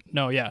for a second.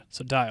 No, yeah,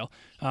 so dial.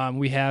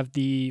 We have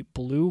the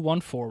blue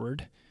one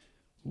forward,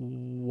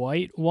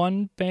 white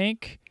one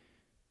bank.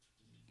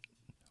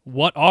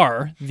 What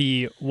are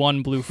the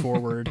one blue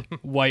forward,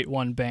 white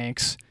one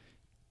banks,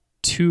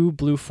 two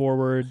blue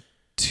forward,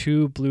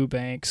 two blue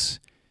banks,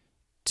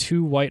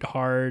 two white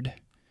hard,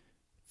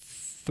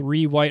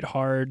 three white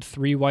hard,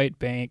 three white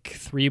bank,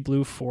 three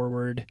blue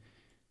forward,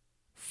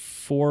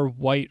 four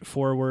white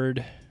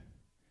forward,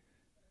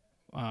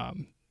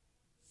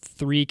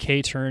 3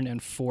 K turn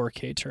and 4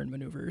 K turn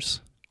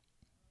maneuvers.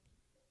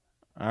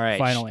 All right.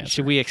 Final answer.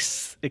 Should we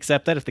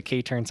accept that if the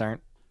K turns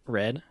aren't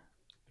red?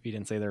 If you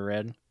didn't say they're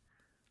red?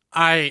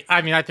 I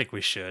mean, I think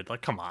we should.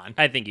 Like, come on.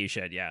 I think you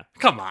should, yeah.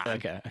 Come on.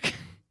 Okay.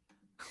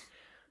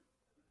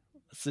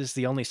 This is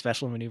the only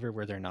special maneuver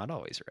where they're not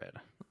always red.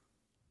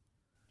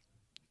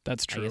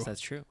 That's I true. guess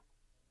that's true.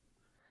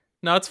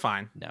 No, it's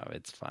fine. No,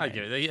 it's fine. I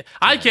get it.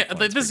 I get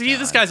points this. for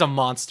This John. guy's a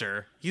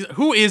monster.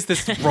 Who is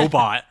this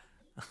robot?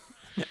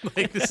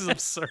 Like, this is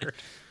absurd.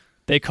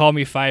 They call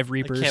me Five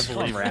Reapers. can't Call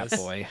believe him Rat this.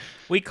 Boy.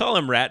 We call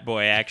him Rat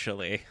Boy,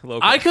 actually. Locally.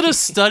 I could have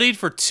studied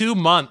for 2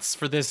 months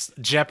for this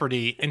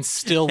Jeopardy and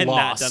still And not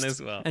lost. done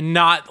as well. And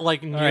not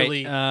like All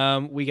nearly. right,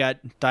 we got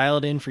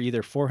dialed in for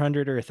either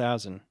 400 or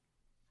 1,000.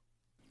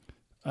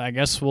 I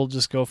guess we'll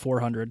just go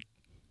 400.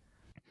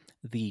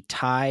 The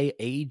Thai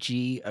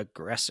AG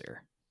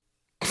Aggressor.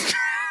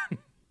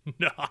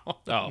 No. Oh.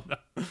 No.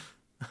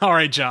 All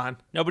right, John.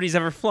 Nobody's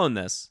ever flown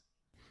this.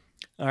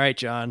 All right,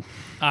 John.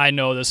 I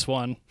know this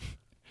one.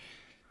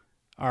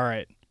 All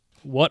right.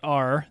 What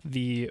are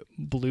the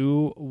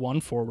blue 1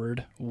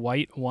 forward,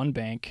 white 1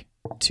 bank,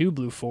 2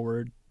 blue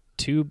forward,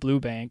 2 blue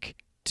bank,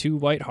 2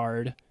 white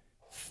hard,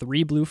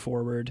 3 blue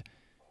forward,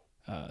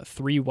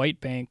 3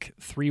 white bank,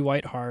 3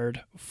 white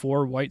hard,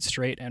 4 white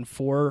straight, and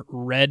 4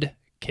 red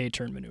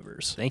K-turn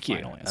maneuvers? Thank you.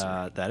 Final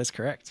answer. That is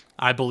correct.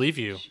 I believe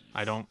you.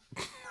 I don't.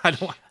 I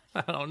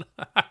don't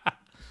know.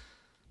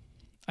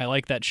 I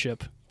like that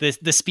ship.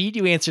 The speed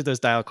you answer those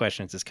dial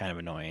questions is kind of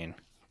annoying.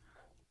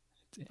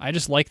 I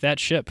just like that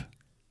ship.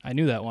 I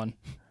knew that one.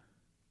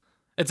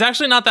 It's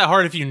actually not that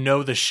hard if you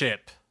know the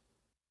ship.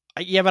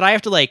 Yeah, but I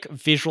have to like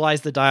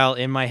visualize the dial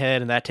in my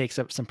head, and that takes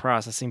up some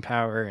processing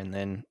power, and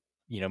then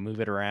move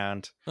it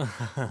around. All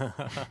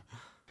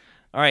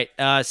right.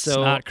 It's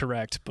So not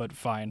correct, but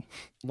fine.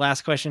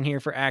 last question here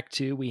for Act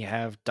 2. We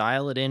have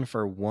dial it in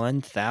for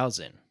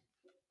 1,000.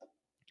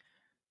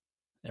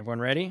 Everyone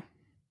ready?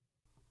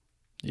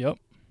 Yep.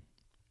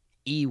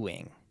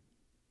 E-wing.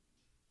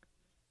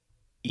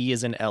 E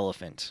is an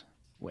elephant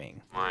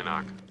wing.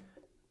 Mynock.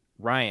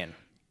 Ryan.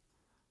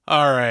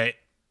 All right.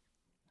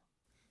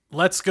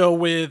 Let's go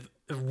with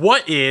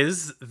what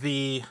is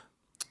the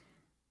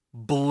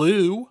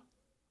blue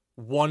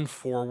 1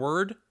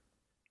 forward,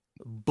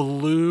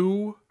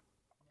 blue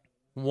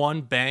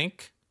 1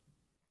 bank,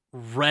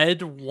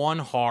 red 1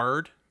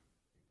 hard,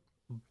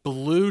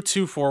 blue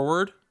 2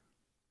 forward,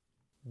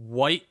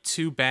 white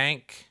 2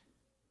 bank,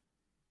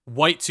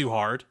 white 2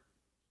 hard,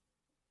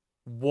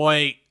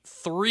 white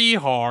 3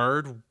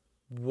 hard,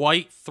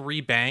 white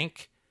 3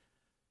 bank,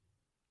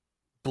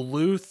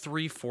 blue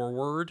 3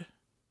 forward,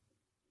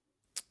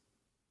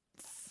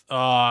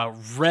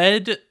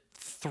 red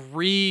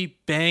 3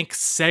 bank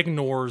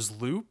Segnors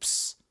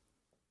loops,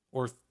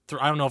 or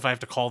I don't know if I have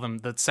to call them.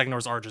 The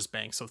Segnors are just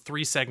banks, so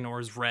 3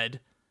 Segnors red,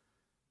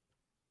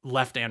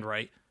 left and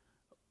right,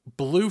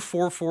 blue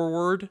 4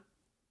 forward,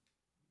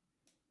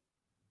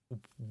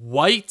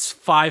 white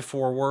 5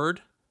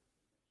 forward.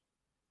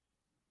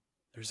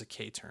 There's a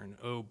K-turn.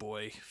 Oh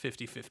boy,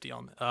 50-50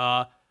 on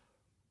that.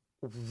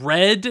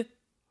 Red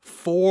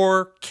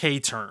 4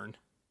 K-turn.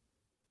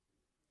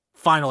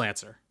 Final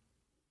answer.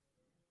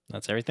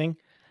 That's everything?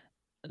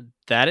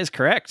 That is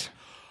correct.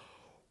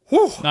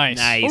 Whew. Nice.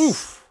 Nice.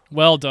 Oof.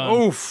 Well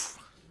done. Oof.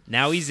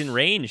 Now he's in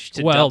range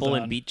to Well double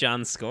done. and beat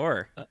John's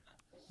score.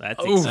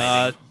 That's Oof.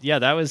 exciting. Yeah,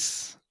 that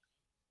was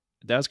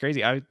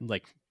crazy. I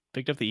like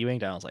picked up the E-wing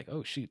dial. I was like,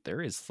 oh shoot,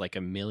 there is like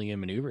a million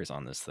maneuvers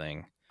on this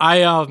thing.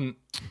 I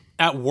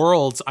at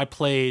Worlds I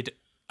played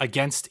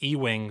against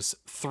E-wings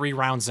 3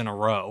 rounds in a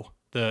row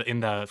in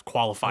the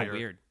qualifier. Oh,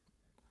 weird.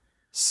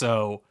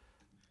 So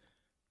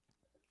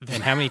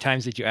And how many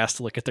times did you ask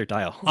to look at their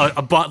dial?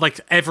 but like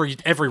every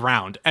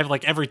round, I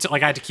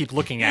had to keep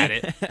looking at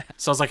it.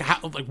 So I was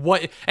like,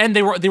 what? And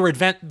they were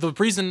advanced. The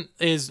reason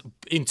is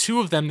in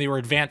 2 of them they were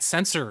advanced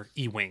sensor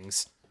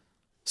E-wings.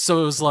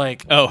 So it was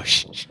like, Oh,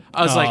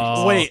 I was Oh,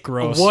 like, wait,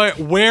 gross. what?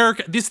 Where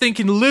this thing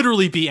can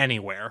literally be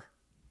anywhere.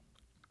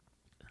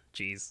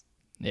 Jeez.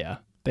 Yeah.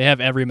 They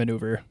have every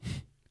maneuver.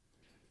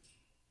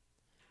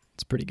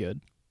 It's pretty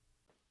good.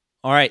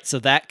 all right. So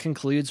that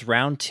concludes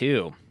round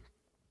 2.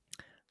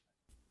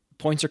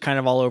 Points are kind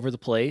of all over the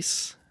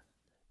place.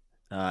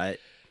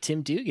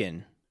 Tim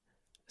Dugan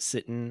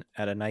sitting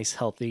at a nice,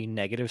 healthy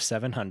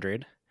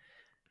 -700.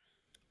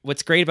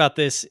 What's great about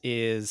this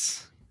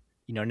is,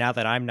 now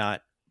that I'm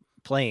not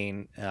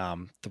playing,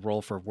 the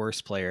role for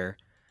worst player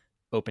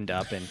opened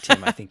up, and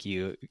Tim, I think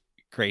you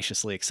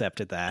graciously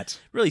accepted that.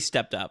 Really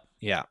stepped up.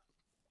 Yeah.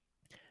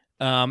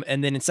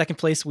 And then in second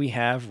place, we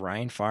have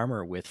Ryan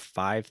Farmer with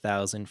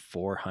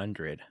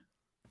 5,400.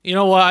 You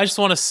know what? I just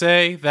want to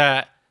say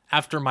that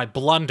after my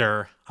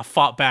blunder, I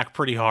fought back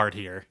pretty hard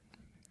here.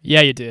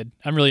 Yeah, you did.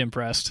 I'm really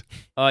impressed.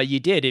 You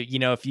did.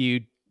 If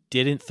you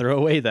didn't throw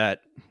away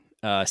that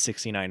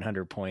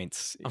 6,900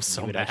 points, I'm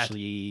so you would mad.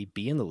 actually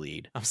be in the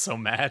lead. I'm so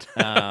mad.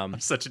 Um, I'm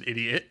such an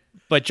idiot.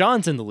 But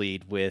John's in the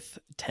lead with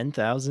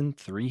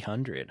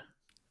 10,300.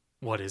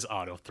 What is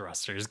auto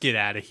thrusters? Get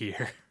out of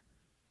here.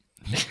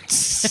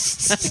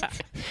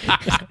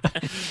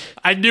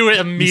 I knew it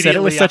immediately. You said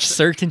it with such after-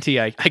 certainty,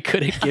 I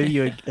couldn't give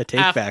you a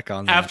take back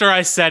on that. After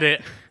I said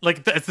it,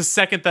 like the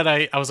second that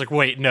I was like,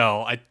 wait,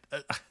 no,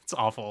 it's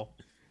awful.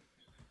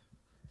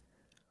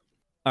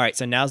 All right,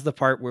 so now's the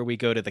part where we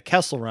go to the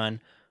Kessel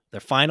Run. The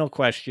final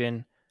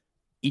question.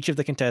 Each of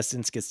the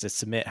contestants gets to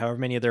submit however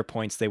many of their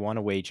points they want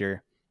to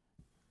wager.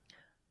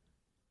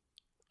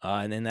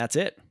 And then that's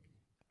it.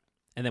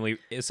 And then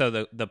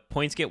the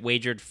points get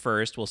wagered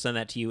first. We'll send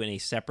that to you in a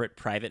separate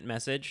private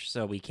message,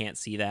 so we can't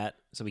see that,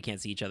 so we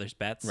can't see each other's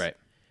bets. Right.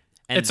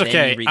 And It's then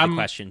okay. you read the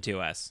question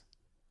to us.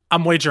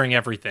 I'm wagering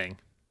everything.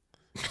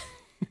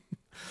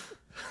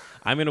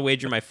 I'm going to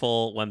wager my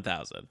full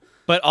 1,000.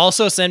 But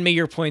also send me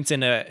your points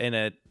in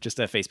a just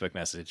a Facebook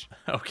message.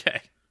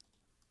 Okay.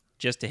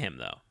 Just to him,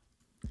 though.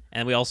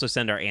 And we also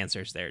send our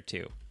answers there,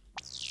 too.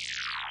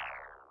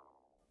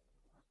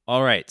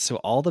 All right. So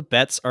all the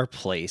bets are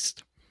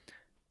placed.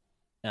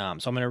 So I'm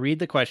going to read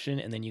the question,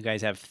 and then you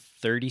guys have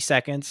 30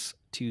 seconds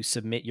to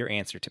submit your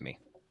answer to me.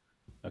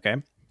 Okay?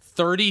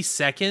 30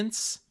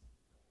 seconds?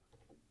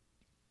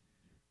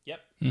 Yep.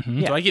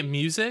 Mm-hmm. Do I get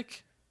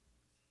music?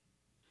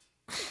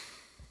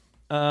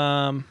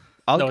 I'll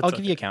No, it's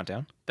give you a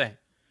countdown.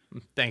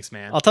 Thanks,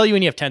 man. I'll tell you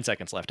when you have 10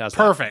 seconds left. How's that?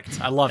 Perfect.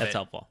 I love That's it.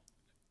 helpful.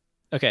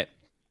 Okay.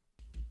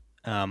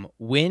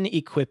 When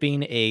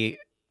equipping a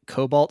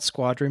Cobalt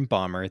Squadron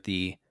bomber,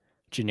 the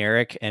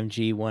generic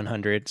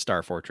MG-100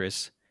 Star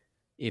Fortress,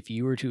 if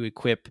you were to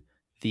equip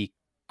the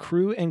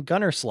crew and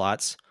gunner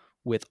slots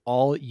with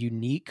all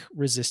unique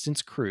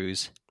resistance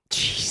crews,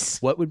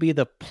 what would be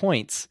the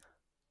points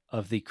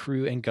of the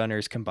crew and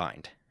gunners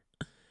combined?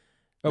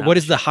 Or what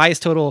is the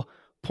highest total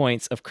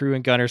points of crew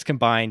and gunners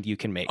combined you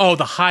can make? Oh,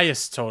 the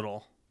highest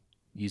total.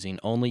 Using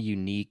only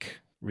unique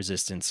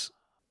resistance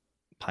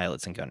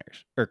pilots and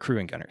gunners, or crew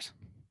and gunners.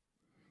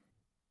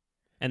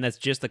 And that's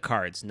just the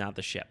cards, not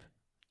the ship.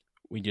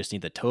 We just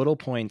need the total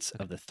points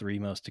of the three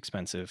most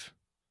expensive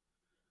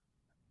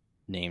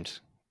named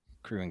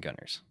crew and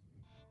gunners.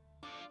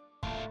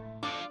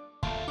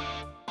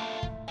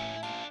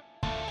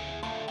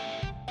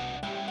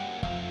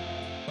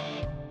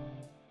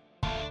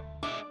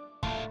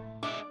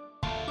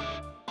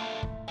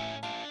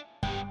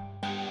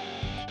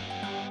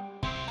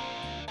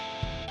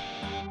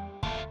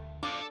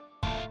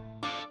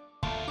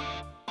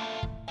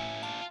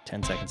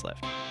 Ten seconds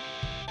left.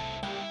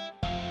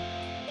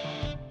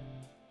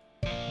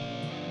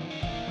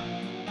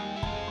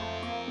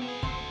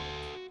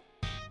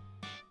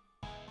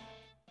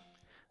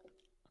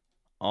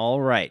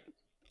 All right.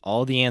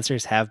 All the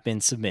answers have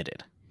been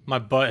submitted. My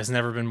butt has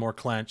never been more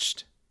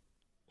clenched.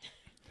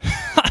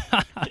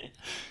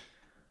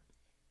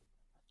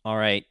 All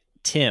right.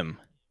 Tim,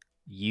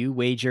 you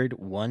wagered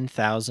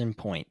 1,000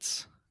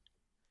 points.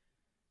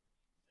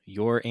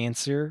 Your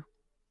answer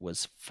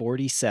was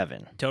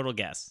 47, Total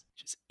guess.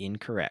 which is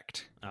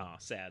incorrect. Oh,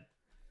 sad.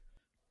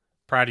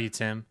 Proud of you,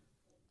 Tim.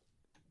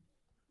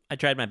 I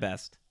tried my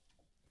best.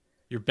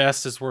 Your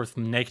best is worth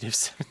negative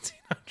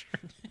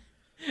 1,700.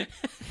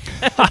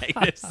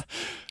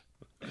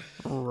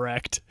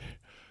 Wrecked.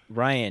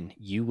 Ryan,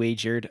 you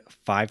wagered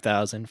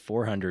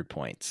 5,400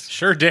 points.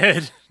 Sure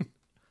did.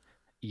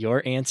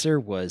 Your answer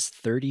was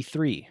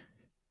 33,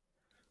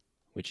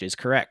 which is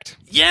correct.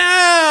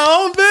 Yeah!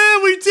 Oh,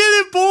 man, we did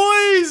it,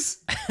 boys!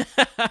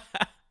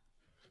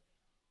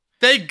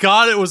 Thank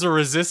God it was a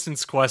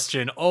resistance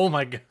question. Oh,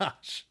 my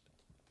gosh.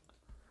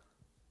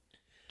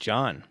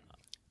 John,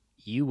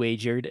 you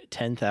wagered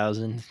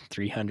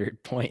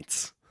 10,300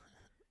 points.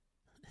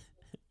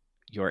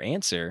 Your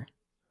answer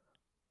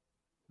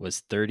was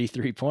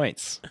 33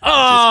 points. Which is correct.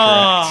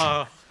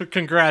 Oh,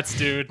 congrats,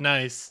 dude.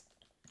 Nice.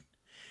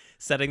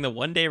 Setting the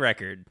 1-day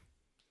record.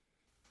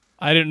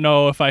 I didn't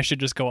know if I should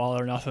just go all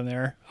or nothing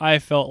there. I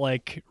felt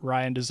like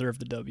Ryan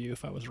deserved the W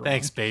if I was wrong.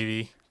 Thanks,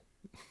 baby.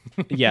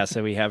 Yeah,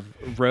 so we have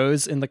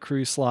Rose in the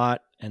crew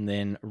slot and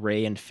then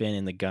Ray and Finn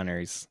in the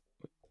gunners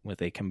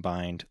with a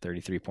combined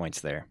 33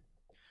 points there.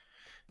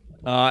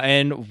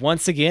 And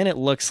once again, it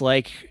looks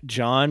like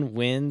John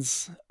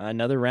wins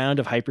another round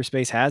of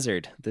Hyperspace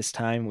Hazard, this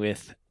time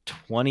with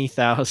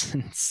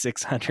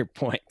 20,600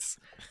 points.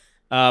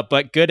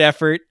 But good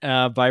effort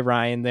by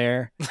Ryan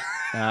there.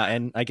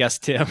 And I guess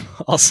Tim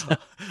also.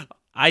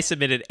 I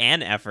submitted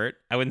an effort.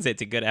 I wouldn't say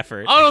it's a good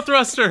effort. Auto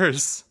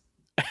thrusters.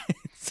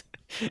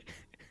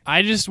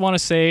 I just want to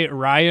say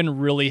Ryan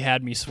really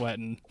had me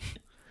sweating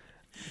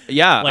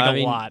Yeah, like I a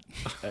mean, lot.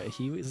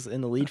 he was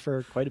in the lead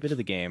for quite a bit of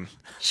the game.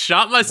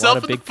 Shot A lot myself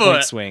of in the big point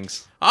foot.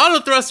 swings.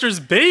 Auto thrusters,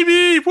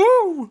 baby.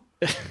 Woo!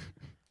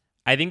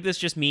 I think this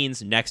just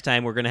means next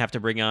time we're going to have to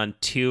bring on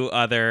 2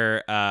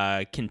 other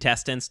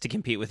contestants to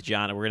compete with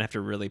John, and we're going to have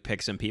to really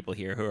pick some people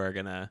here who are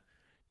going to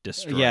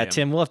destroy Yeah, him.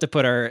 Tim, we'll have to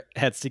put our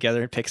heads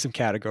together and pick some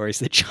categories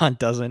that John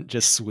doesn't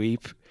just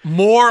sweep.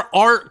 More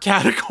art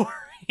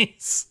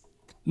categories.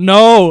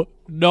 No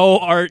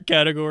art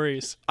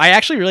categories. I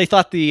actually really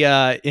thought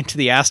the Into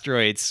the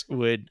Asteroids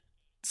would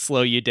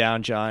slow you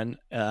down, John.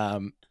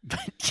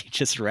 But you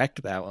just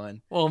wrecked that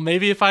one. Well,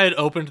 maybe if I had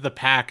opened the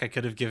pack, I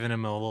could have given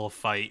him a little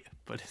fight,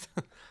 but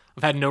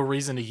I've had no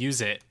reason to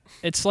use it.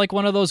 It's like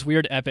one of those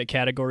weird epic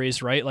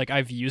categories, right? Like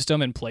I've used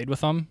them and played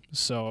with them.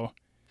 So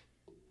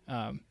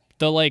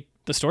the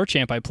store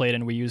champ I played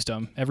in, we used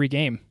them every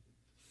game.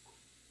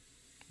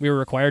 We were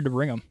required to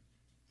bring them.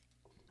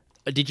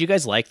 Did you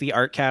guys like the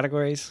art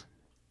categories?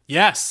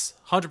 Yes,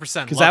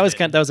 100%. Because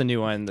that was a new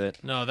one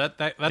that no, that's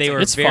They were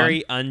It's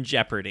very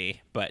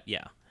un-Jeopardy, but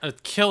yeah. a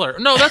killer.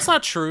 No, that's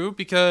not true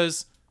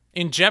because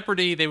in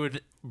Jeopardy they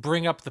would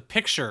bring up the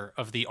picture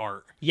of the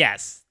art.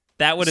 Yes,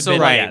 that would have So,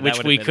 been Right, yeah, that which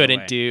would've we been the couldn't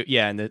way. do.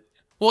 Yeah, and the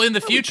Well, in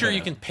the future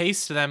you can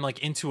paste them like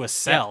into a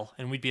cell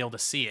and we'd be able to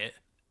see it.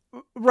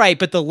 right,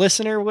 but the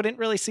listener wouldn't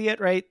really see it,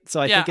 right? So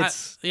I yeah, think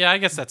it's I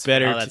guess that's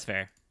better fair. Oh, that's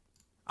fair.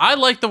 I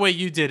like the way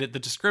you did it. The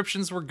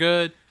descriptions were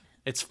good.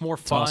 It's more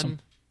fun. awesome.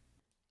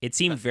 It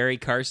seemed very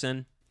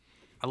Carson.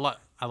 I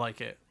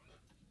like it.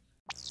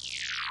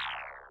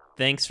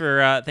 Thanks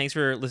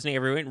for listening,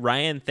 everyone.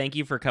 Ryan, thank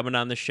you for coming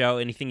on the show.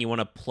 Anything you want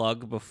to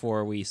plug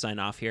before we sign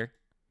off here?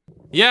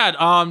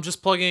 Yeah,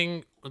 just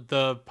plugging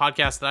the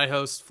podcast that I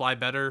host, Fly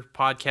Better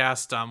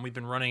podcast. We've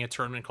been running a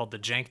tournament called the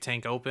Jank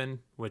Tank Open,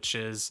 which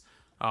is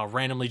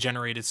randomly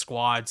generated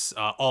squads,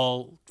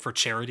 all for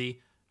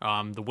charity.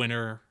 The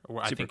winner,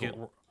 I Super think,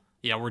 cool.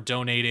 we're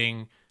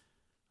donating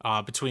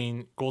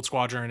between Gold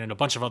Squadron and a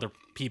bunch of other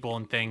people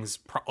and things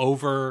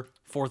over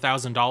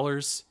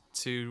 $4,000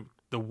 to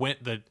the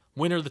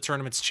winner of the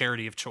tournament's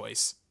charity of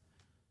choice.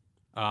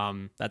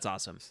 That's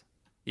awesome.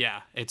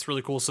 Yeah, it's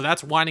really cool. So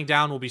that's winding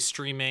down. We'll be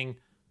streaming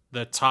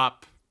the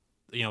top,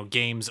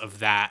 games of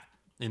that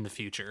in the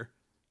future.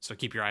 So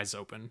keep your eyes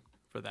open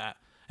for that.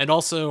 And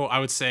also, I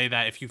would say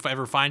that if you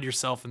ever find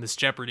yourself in this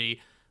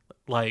Jeopardy,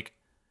 like,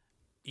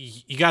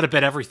 you got to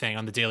bet everything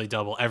on the Daily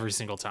Double every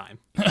single time.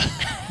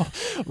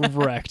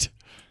 Wrecked.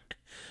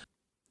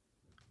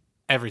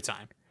 Every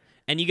time.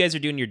 And you guys are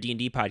doing your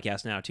D&D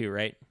podcast now too,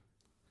 right?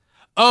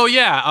 Oh,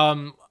 yeah.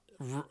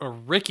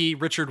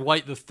 Richard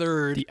White III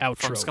The outro.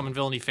 from Scum and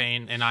Villainy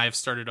fame and I have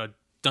started a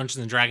Dungeons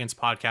and Dragons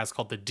podcast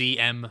called the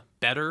DM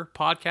Better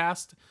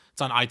podcast.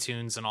 It's on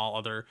iTunes and all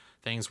other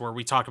things where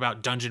we talk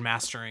about dungeon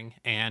mastering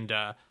and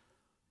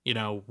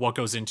what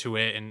goes into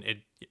it and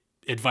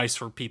advice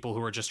for people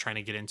who are just trying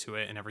to get into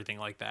it and everything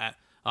like that.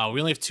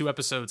 We only have 2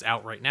 episodes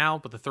out right now,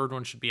 but the 3rd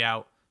one should be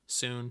out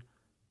soon.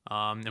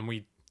 And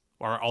we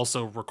are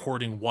also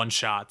recording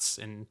one-shots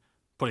and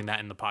putting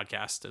that in the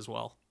podcast as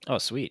well. oh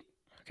sweet.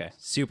 Okay,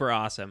 Super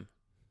awesome.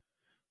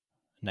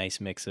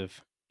 nice mix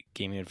of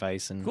gaming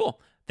advice and Cool.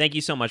 Thank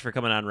you so much for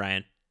coming on,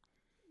 Ryan.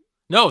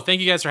 No,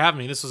 thank you guys for having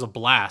me. This was a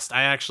blast.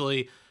 I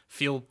actually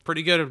feel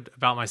pretty good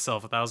about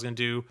myself. I thought I was going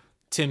to do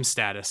Tim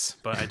status,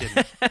 but I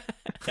didn't.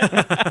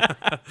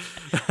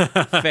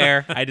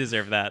 Fair. I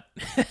deserve that.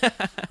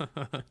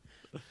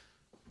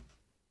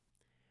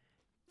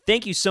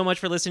 Thank you so much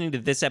for listening to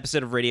this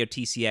episode of Radio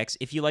TCX.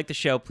 If you like the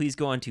show, please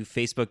go on to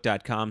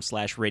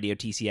facebook.com/Radio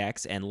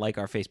TCX and like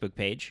our Facebook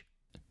page.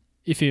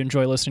 If you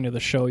enjoy listening to the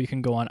show, you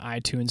can go on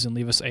iTunes and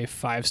leave us a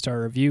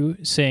 5-star review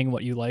saying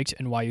what you liked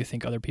and why you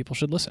think other people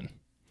should listen.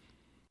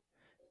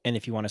 And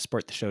if you want to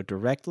support the show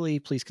directly,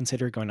 please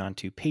consider going on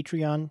to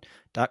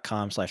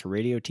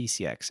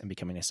patreon.com/RadioTCX and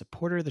becoming a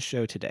supporter of the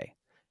show today.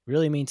 It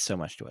really means so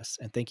much to us.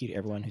 And thank you to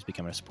everyone who's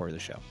becoming a supporter of the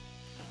show.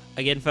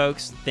 Again,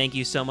 folks, thank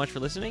you so much for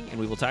listening, and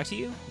we will talk to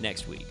you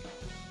next week.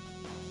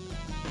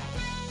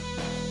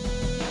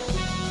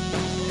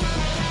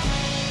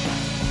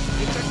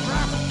 It's a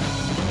trap!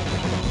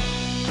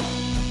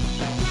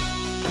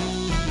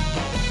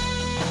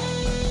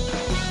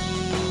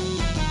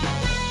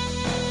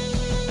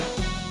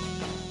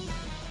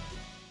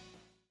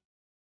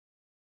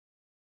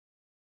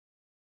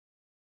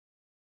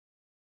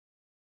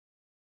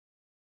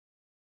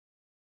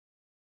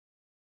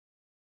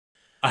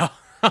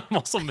 I'm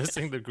also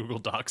missing the Google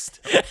Docs.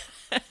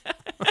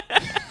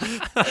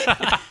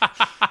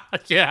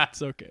 Yeah.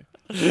 It's okay.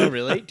 Oh,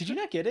 really? Did you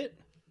not get it?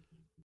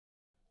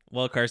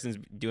 While Carson's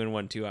doing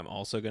one too, I'm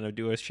also going to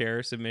do a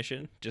share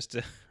submission just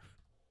to.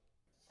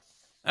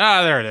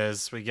 There it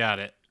is. We got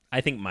it.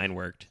 I think mine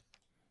worked.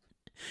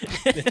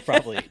 It's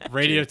probably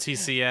Radio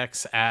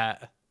TCX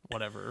at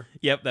whatever.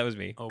 Yep, that was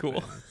me. Open.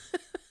 Cool.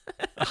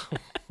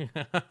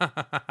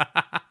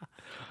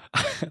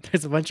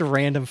 There's a bunch of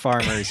random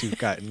farmers who've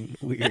gotten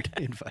weird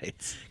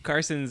invites.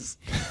 Carson's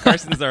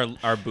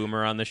our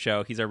boomer on the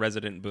show. He's our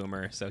resident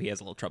boomer, so he has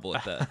a little trouble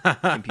with the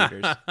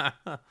computers.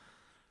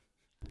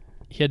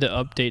 He had to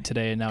update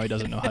today, and now he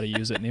doesn't know how to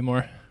use it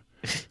anymore.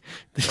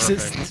 This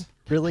is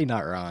really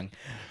not wrong.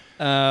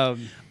 I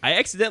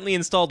accidentally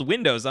installed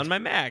Windows on my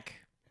Mac.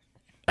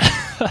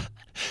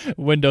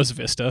 Windows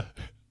Vista.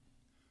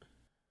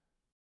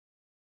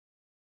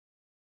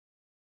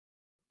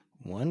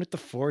 One with the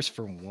force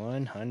for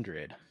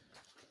 100.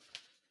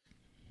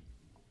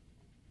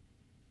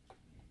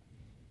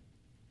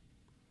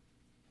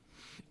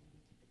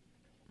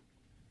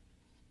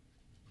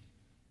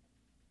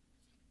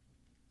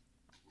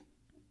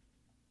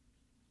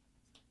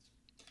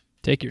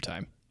 Take your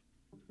time.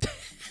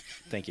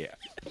 Thank you.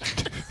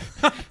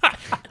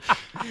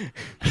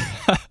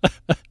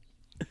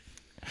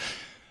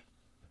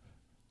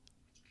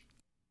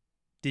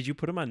 Did you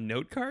put them on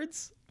note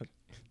cards?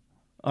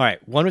 All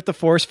right, one with the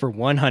force for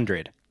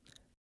 100.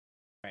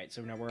 All right,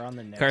 so now we're on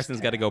the next.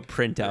 Carson's got to go tab.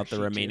 print out the Sheet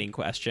two. remaining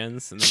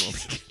questions, and then we'll.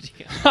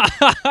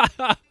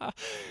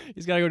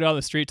 He's got to go down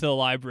the street to the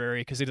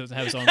library because he doesn't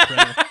have his own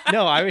printer.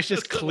 No, I was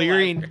just Just go to the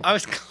clearing. library. I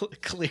was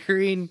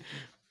clearing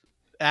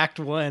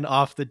Act 1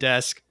 off the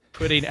desk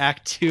putting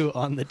Act 2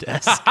 on the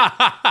desk.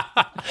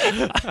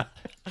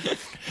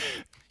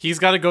 He's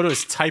got to go to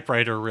his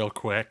typewriter real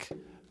quick.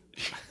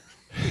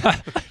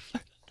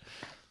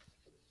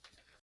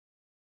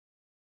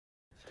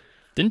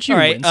 Didn't you All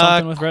right, win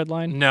something with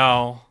Redline?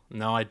 No,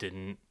 I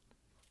didn't.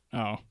 Oh,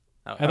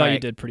 I All thought you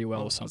right. did pretty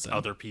well with something.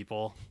 Other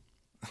people.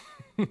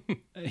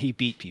 He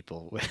beat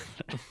people with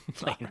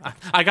playing.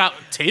 I got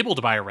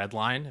tabled by a red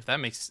line. If that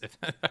makes.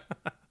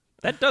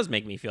 That does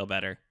make me feel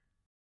better.